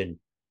rejection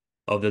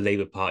of the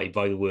Labour Party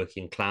by the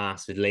working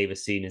class, with Labour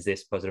seen as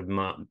this sort of,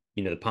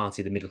 the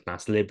party of the middle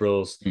class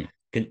liberals,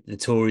 the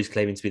Tories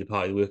claiming to be the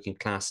party of the working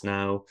class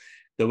now.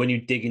 Though when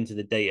you dig into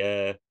the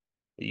data,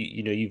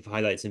 you've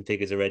highlighted some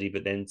figures already,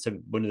 but then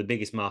one of the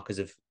biggest markers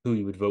of who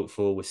you would vote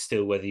for was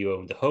still whether you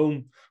owned a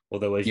home.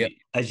 Although,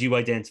 as you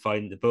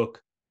identified in the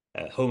book,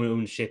 home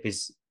ownership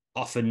is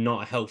often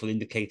not a helpful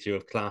indicator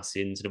of class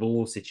in sort of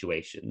all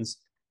situations.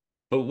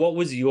 But what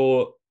was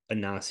your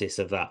analysis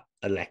of that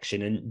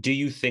election? And do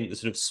you think the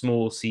sort of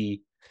small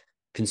c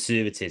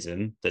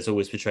conservatism that's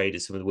always portrayed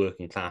as some of the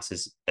working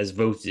classes has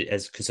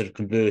sort of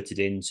converted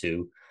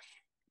into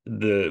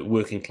the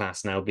working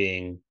class now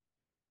being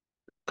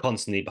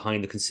constantly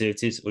behind the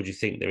Conservatives, or do you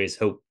think there is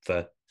hope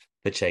for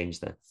change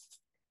there?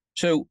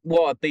 So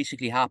what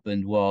basically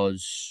happened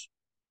was,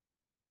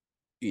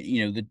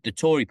 the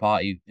Tory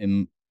party,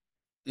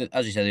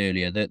 as you said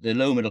earlier, the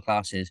low middle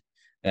classes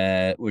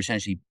were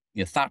essentially,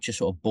 Thatcher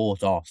sort of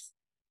bought off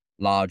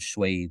large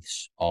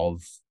swathes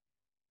of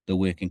the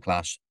working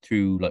class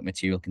through like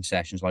material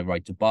concessions like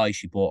right to buy.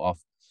 She bought off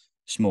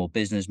small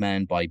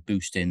businessmen by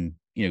boosting,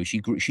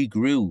 she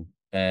grew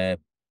the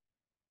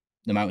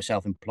amount of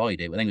self-employed.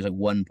 I think it was like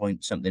 1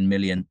 point something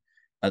million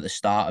at the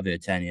start of her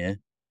tenure,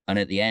 and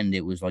at the end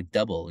it was like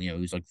double. It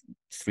was like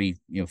 3,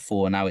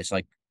 4. Now it's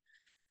like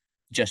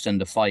just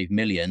under 5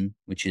 million,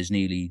 which is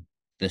nearly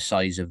the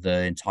size of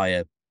the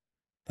entire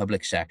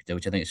public sector,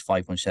 which I think is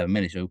 5.7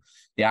 million. So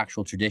the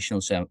actual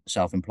traditional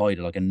self-employed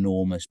are like an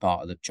enormous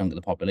part of the chunk of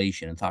the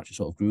population, and Thatcher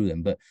sort of grew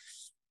them. But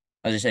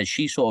as I said,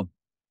 she sort of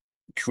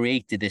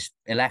created this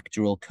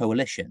electoral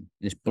coalition,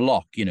 this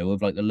block,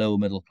 of like the lower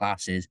middle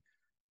classes,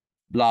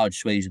 large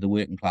swathes of the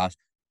working class.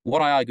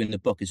 What I argue in the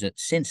book is that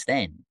since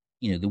then,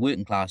 the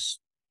working class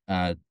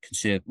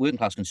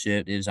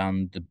conservatives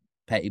and the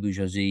petty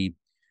bourgeoisie,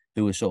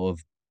 who were sort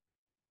of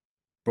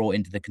brought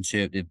into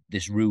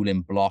this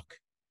ruling bloc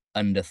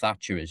under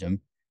Thatcherism,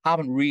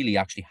 haven't really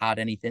actually had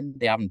anything.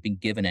 They haven't been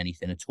given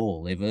anything at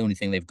all. The only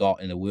thing they've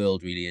got in the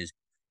world really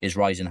is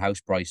rising house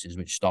prices,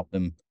 which stop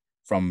them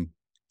from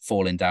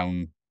falling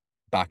down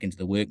back into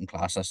the working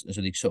class.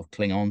 So they sort of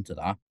cling on to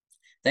that.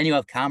 Then you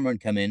have Cameron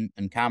come in,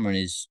 and Cameron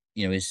is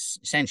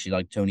essentially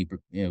like Tony,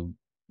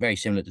 very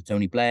similar to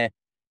Tony Blair,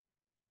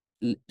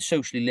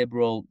 socially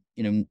liberal,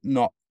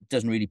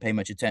 doesn't really pay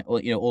much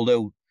attention,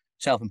 although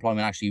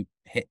self-employment actually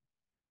hit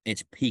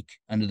its peak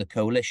under the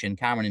coalition.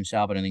 Cameron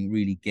himself, I don't think,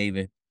 really gave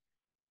it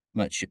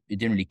much. He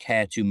didn't really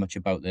care too much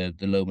about the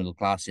low middle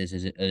classes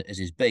as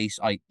his base.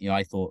 I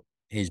thought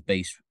his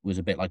base was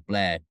a bit like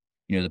Blair,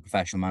 the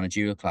professional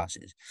managerial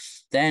classes.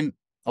 Then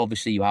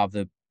obviously you have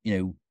the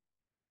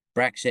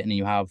Brexit, and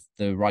you have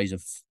the rise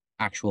of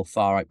actual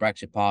far right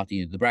Brexit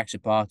party, the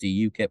Brexit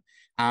party, UKIP,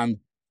 and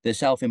the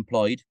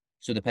self-employed.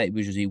 So the petty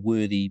bourgeoisie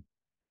were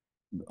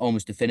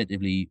almost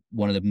definitively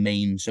one of the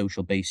main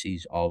social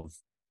bases of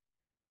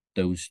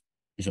those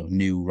sort of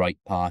new right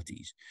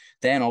parties.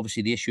 Then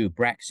obviously the issue of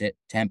Brexit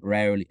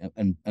temporarily,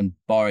 and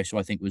Boris, who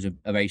I think was a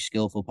very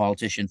skillful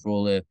politician for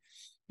all the,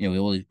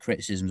 all the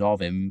criticisms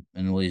of him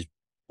and all his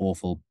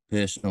awful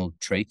personal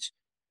traits,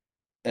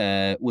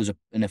 was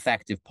an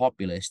effective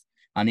populist.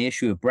 And the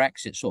issue of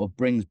Brexit sort of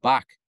brings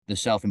back the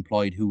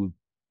self-employed who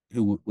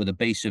were the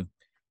base of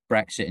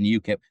Brexit and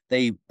UKIP.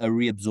 They are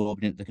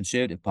reabsorbed into the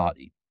Conservative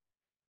Party.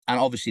 And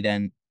obviously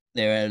then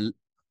there are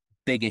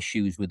big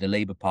issues with the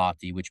Labour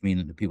Party, which mean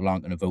that the people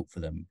aren't going to vote for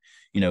them.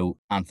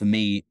 And for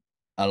me,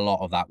 a lot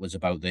of that was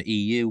about the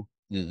EU,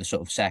 the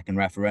sort of second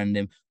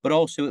referendum, but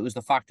also it was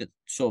the fact that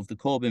sort of the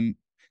Corbyn,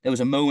 there was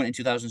a moment in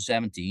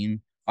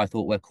 2017, I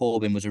thought, where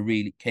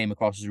Corbyn came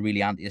across as a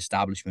really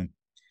anti-establishment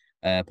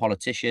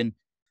politician.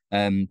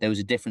 There was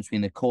a difference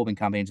between the Corbyn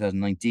campaign in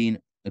 2019,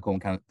 the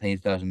Corbyn campaign in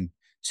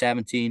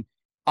 2017.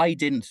 I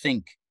didn't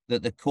think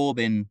that the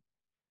Corbyn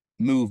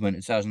movement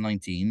in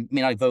 2019, I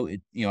mean, I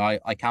voted,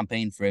 I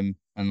campaigned for him,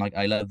 and like,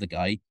 I love the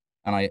guy,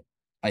 and I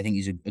think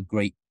he's a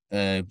great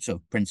sort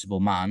of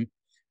principled man.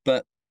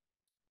 But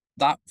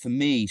that, for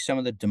me, some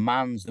of the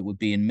demands that were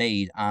being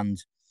made, and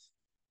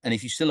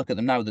if you still look at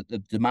them now, that the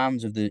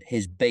demands of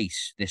his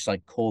base, this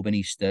like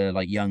Corbynista,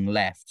 like young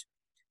left,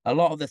 a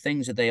lot of the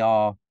things that they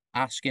are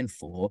asking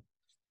for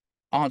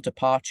aren't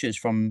departures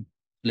from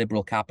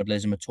liberal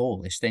capitalism at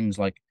all. It's things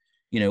like,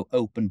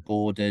 open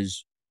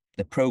borders,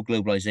 the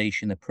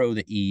pro-globalization, the pro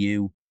the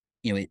EU,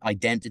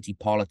 identity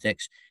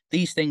politics.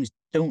 These things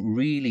aren't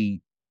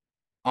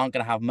going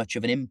to have much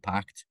of an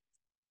impact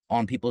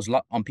on people's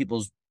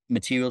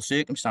material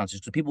circumstances,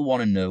 because people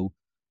want to know,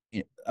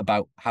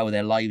 about how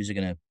their lives are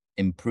going to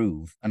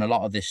improve, and a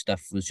lot of this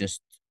stuff was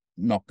just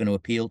not going to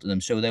appeal to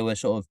them. So there were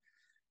sort of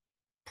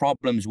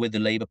problems with the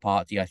Labour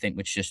Party, I think,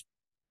 which just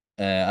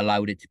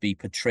allowed it to be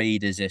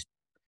portrayed as this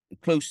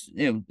close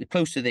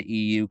to the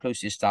EU, close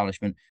to the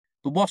establishment.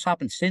 But what's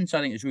happened since,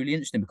 I think, is really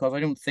interesting, because I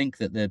don't think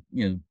that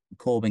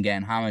Corbyn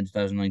getting hammered in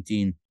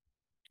 2019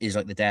 is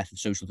like the death of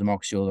social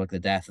democracy or like the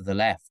death of the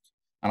left.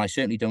 And I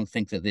certainly don't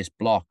think that this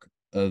block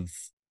of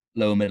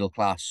lower middle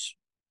class,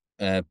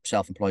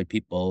 self-employed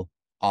people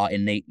are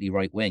innately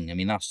right wing. I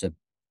mean, as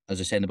I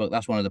say in the book,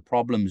 that's one of the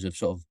problems of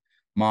sort of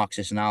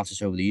Marxist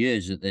analysis over the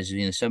years, that there's an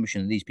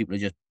assumption that these people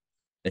are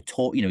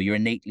you're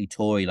innately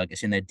Tory, like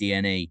it's in their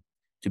DNA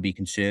to be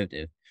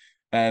conservative.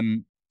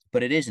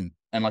 But it isn't.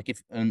 And like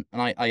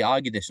I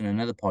argued this in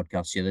another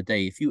podcast the other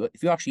day. If you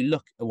actually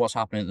look at what's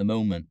happening at the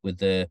moment with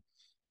the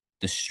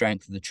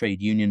strength of the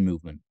trade union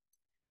movement,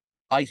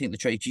 I think the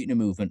trade union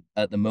movement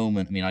at the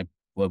moment, I mean, I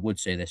would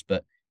say this,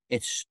 but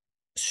it's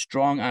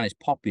strong and it's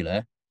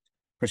popular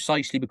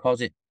precisely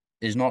because it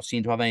is not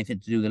seen to have anything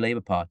to do with the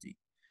Labour Party.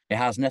 It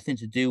has nothing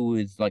to do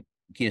with like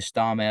Keir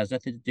Starmer, it has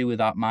nothing to do with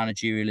that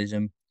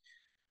managerialism.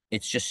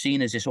 It's just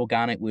seen as this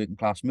organic working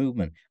class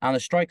movement. And the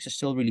strikes are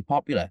still really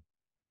popular,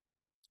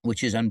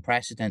 which is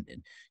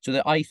unprecedented. So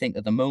that I think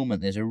at the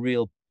moment there's a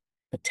real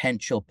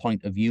potential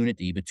point of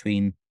unity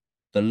between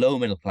the low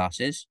middle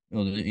classes,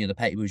 or the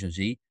petty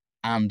bourgeoisie,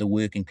 and the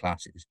working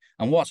classes.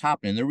 And what's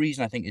happening, the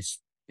reason I think it's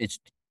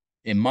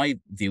in my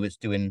view, it's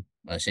doing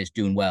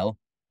well.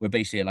 We're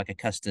basically at like a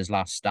Custer's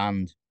last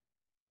stand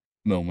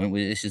moment.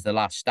 This is the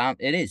last stand.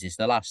 It's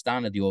the last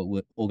stand of the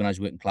organised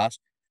working class.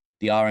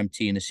 The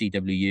RMT and the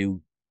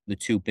CWU, the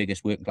two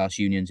biggest working class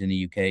unions in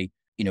the UK,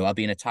 are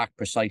being attacked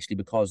precisely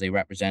because they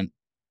represent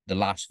the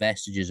last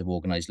vestiges of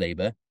organised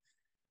labour.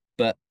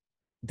 But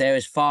there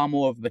is far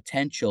more of a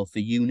potential for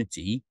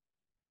unity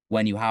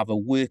when you have a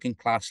working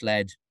class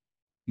led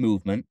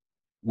movement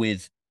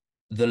with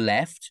the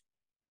left,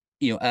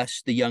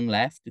 us, the young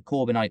left, the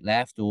Corbynite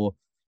left, or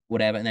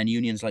whatever, and then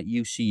unions like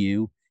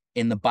UCU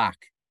in the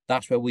back.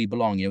 That's where we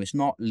belong. It's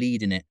not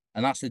leading it,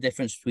 and that's the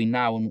difference between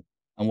now and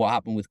what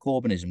happened with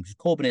Corbynism. Because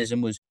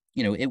Corbynism was,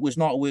 it was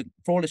not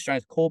for all its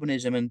strength.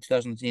 Corbynism in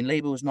 2019,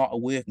 Labour was not a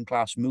working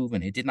class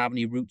movement. It didn't have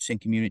any roots in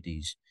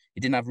communities. It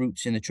didn't have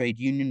roots in the trade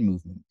union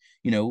movement.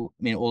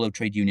 Although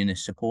trade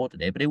unionists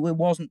supported it, but it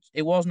wasn't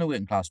a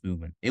working class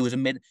movement. It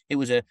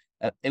was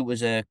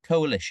a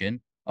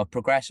coalition of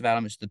progressive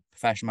elements of the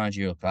professional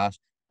managerial class,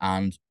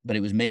 but it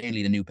was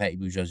mainly the new petty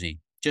bourgeoisie,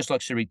 just like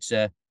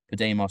Syriza,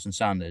 Podemos, and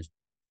Sanders.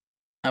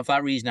 And for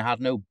that reason, it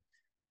had no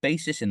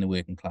basis in the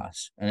working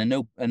class, and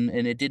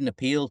it didn't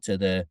appeal to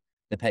the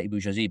petty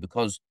bourgeoisie,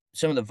 because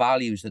some of the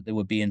values that they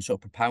were being sort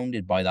of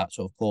propounded by that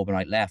sort of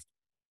Corbynite left,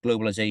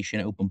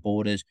 globalization, open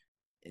borders,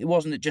 it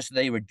wasn't just that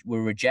they were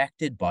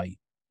rejected by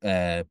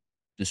the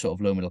sort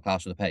of low middle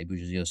class or the petty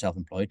bourgeoisie or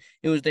self-employed.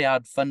 It was they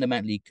had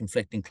fundamentally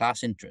conflicting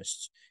class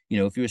interests.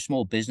 If you're a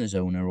small business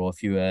owner or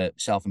if you're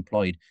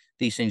self-employed,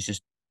 these things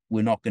just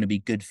were not going to be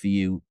good for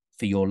you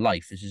for your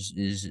life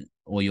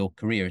or your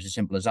career. It's as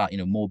simple as that.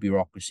 More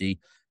bureaucracy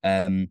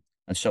and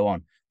so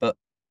on. But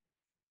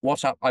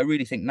I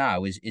really think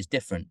now is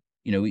different.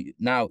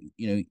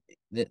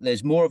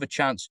 There's more of a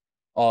chance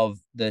of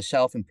the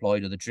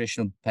self-employed or the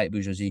traditional petty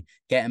bourgeoisie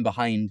getting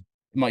behind.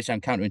 It might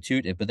sound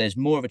counterintuitive, but there's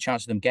more of a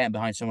chance of them getting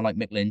behind someone like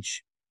Mick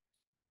Lynch,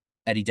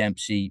 Eddie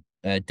Dempsey,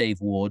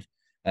 Dave Ward,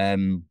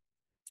 than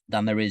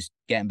there is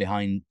getting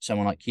behind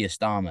someone like Keir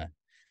Starmer.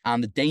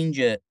 And the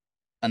danger,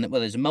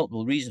 there's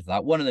multiple reasons for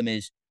that. One of them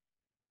is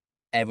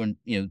everyone,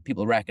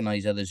 people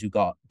recognize others who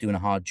got doing a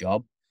hard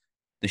job.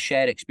 The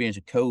shared experience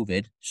of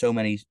COVID, so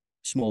many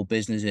small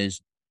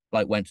businesses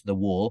went to the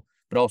wall,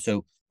 but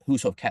also who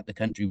sort of kept the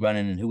country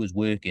running and who was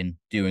working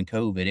during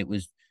COVID. It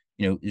was,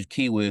 it was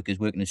key workers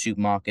working in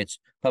supermarkets,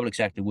 public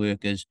sector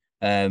workers,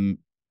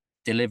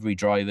 delivery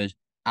drivers,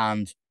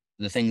 and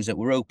the things that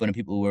were open and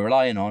people were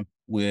relying on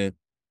were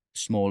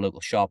small local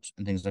shops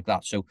and things like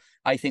that. So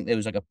I think there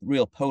was a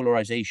real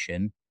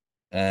polarization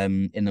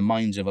in the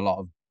minds of a lot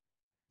of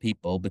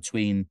people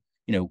between,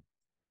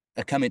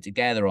 a coming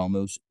together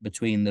almost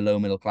between the low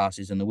middle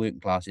classes and the working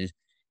classes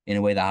in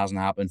a way that hasn't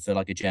happened for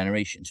like a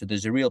generation. So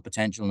there's a real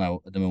potential now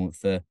at the moment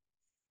for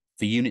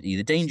unity.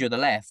 The danger of the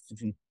left,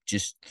 if you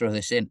just throw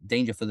this in,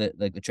 danger for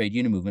the trade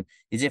union movement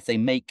is if they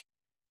make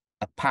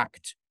a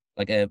pact,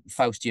 like a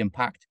Faustian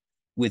pact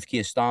with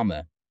Keir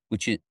Starmer,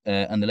 which is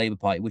and the Labour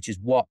Party, which is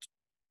what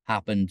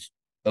happened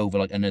over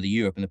like another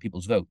Europe and the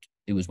People's Vote.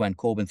 It was when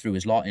Corbyn threw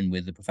his lot in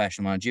with the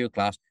professional managerial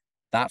class.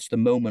 That's the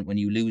moment when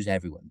you lose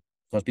everyone,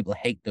 because people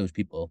hate those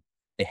people.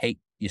 They hate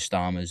your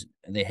Starmers.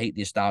 They hate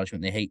the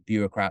establishment. They hate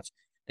bureaucrats.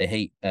 They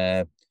hate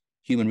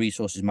human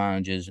resources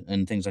managers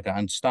and things like that.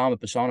 And Starmer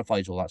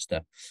personifies all that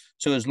stuff.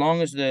 So as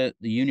long as the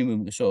union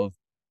movement sort of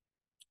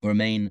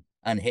remain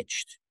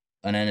unhitched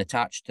and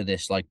unattached to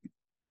this like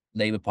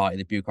Labour Party,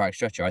 the bureaucratic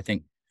structure, I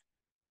think,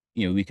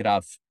 you know, we could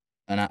have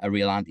a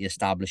real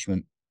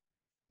anti-establishment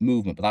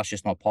movement, but that's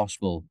just not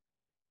possible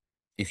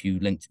if you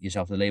linked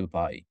yourself to the Labour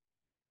Party.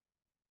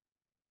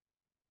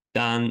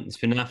 Dan, it's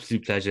been an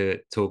absolute pleasure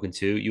talking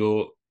to you.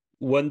 Your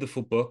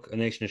wonderful book, A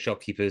Nation of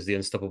Shopkeepers, The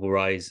Unstoppable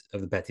Rise of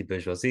the Petty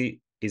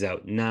Bourgeoisie, is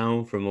out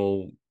now from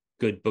all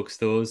good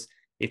bookstores.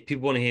 If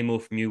people want to hear more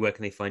from you, where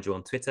can they find you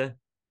on Twitter?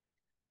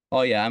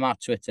 Oh, yeah, I'm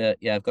at Twitter.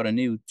 Yeah, I've got a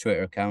new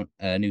Twitter account,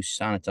 a new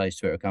sanitized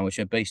Twitter account, which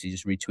I'm basically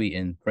just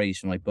retweeting praise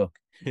for my book.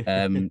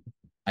 I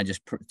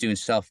just doing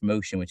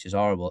self-promotion, which is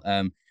horrible.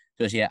 So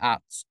it's, yeah,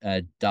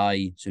 at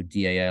Die, so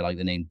DAI, like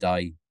the name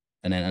Die,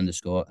 and then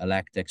underscore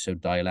Electic, so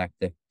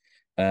Dialectic.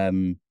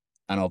 And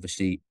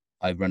obviously,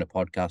 I've run a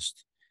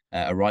podcast,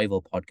 a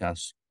rival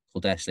podcast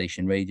called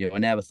Desolation Radio. I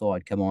never thought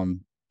I'd come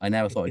on a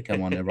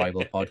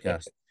rival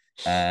podcast,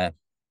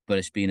 but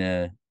it's been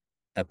a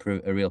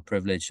real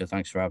privilege. So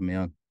thanks for having me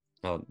on.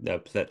 Oh, no,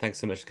 thanks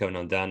so much for coming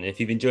on, Dan. If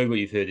you've enjoyed what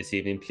you've heard this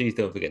evening, please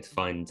don't forget to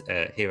find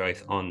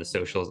Hiraeth on the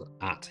socials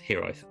at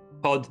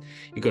HiraethPod.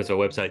 You go to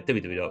our website,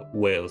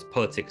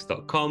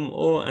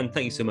 www.walespolitics.com, and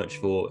thank you so much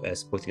for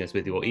supporting us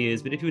with your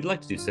ears. But if you would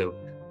like to do so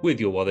with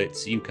your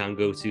wallets, you can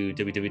go to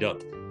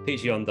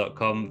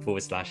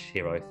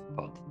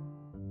www.patreon.com/HiraethPod.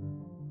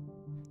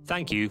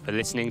 Thank you for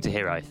listening to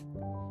Hiraeth.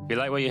 If you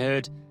like what you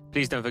heard,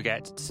 please don't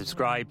forget to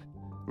subscribe,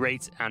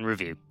 rate, and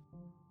review.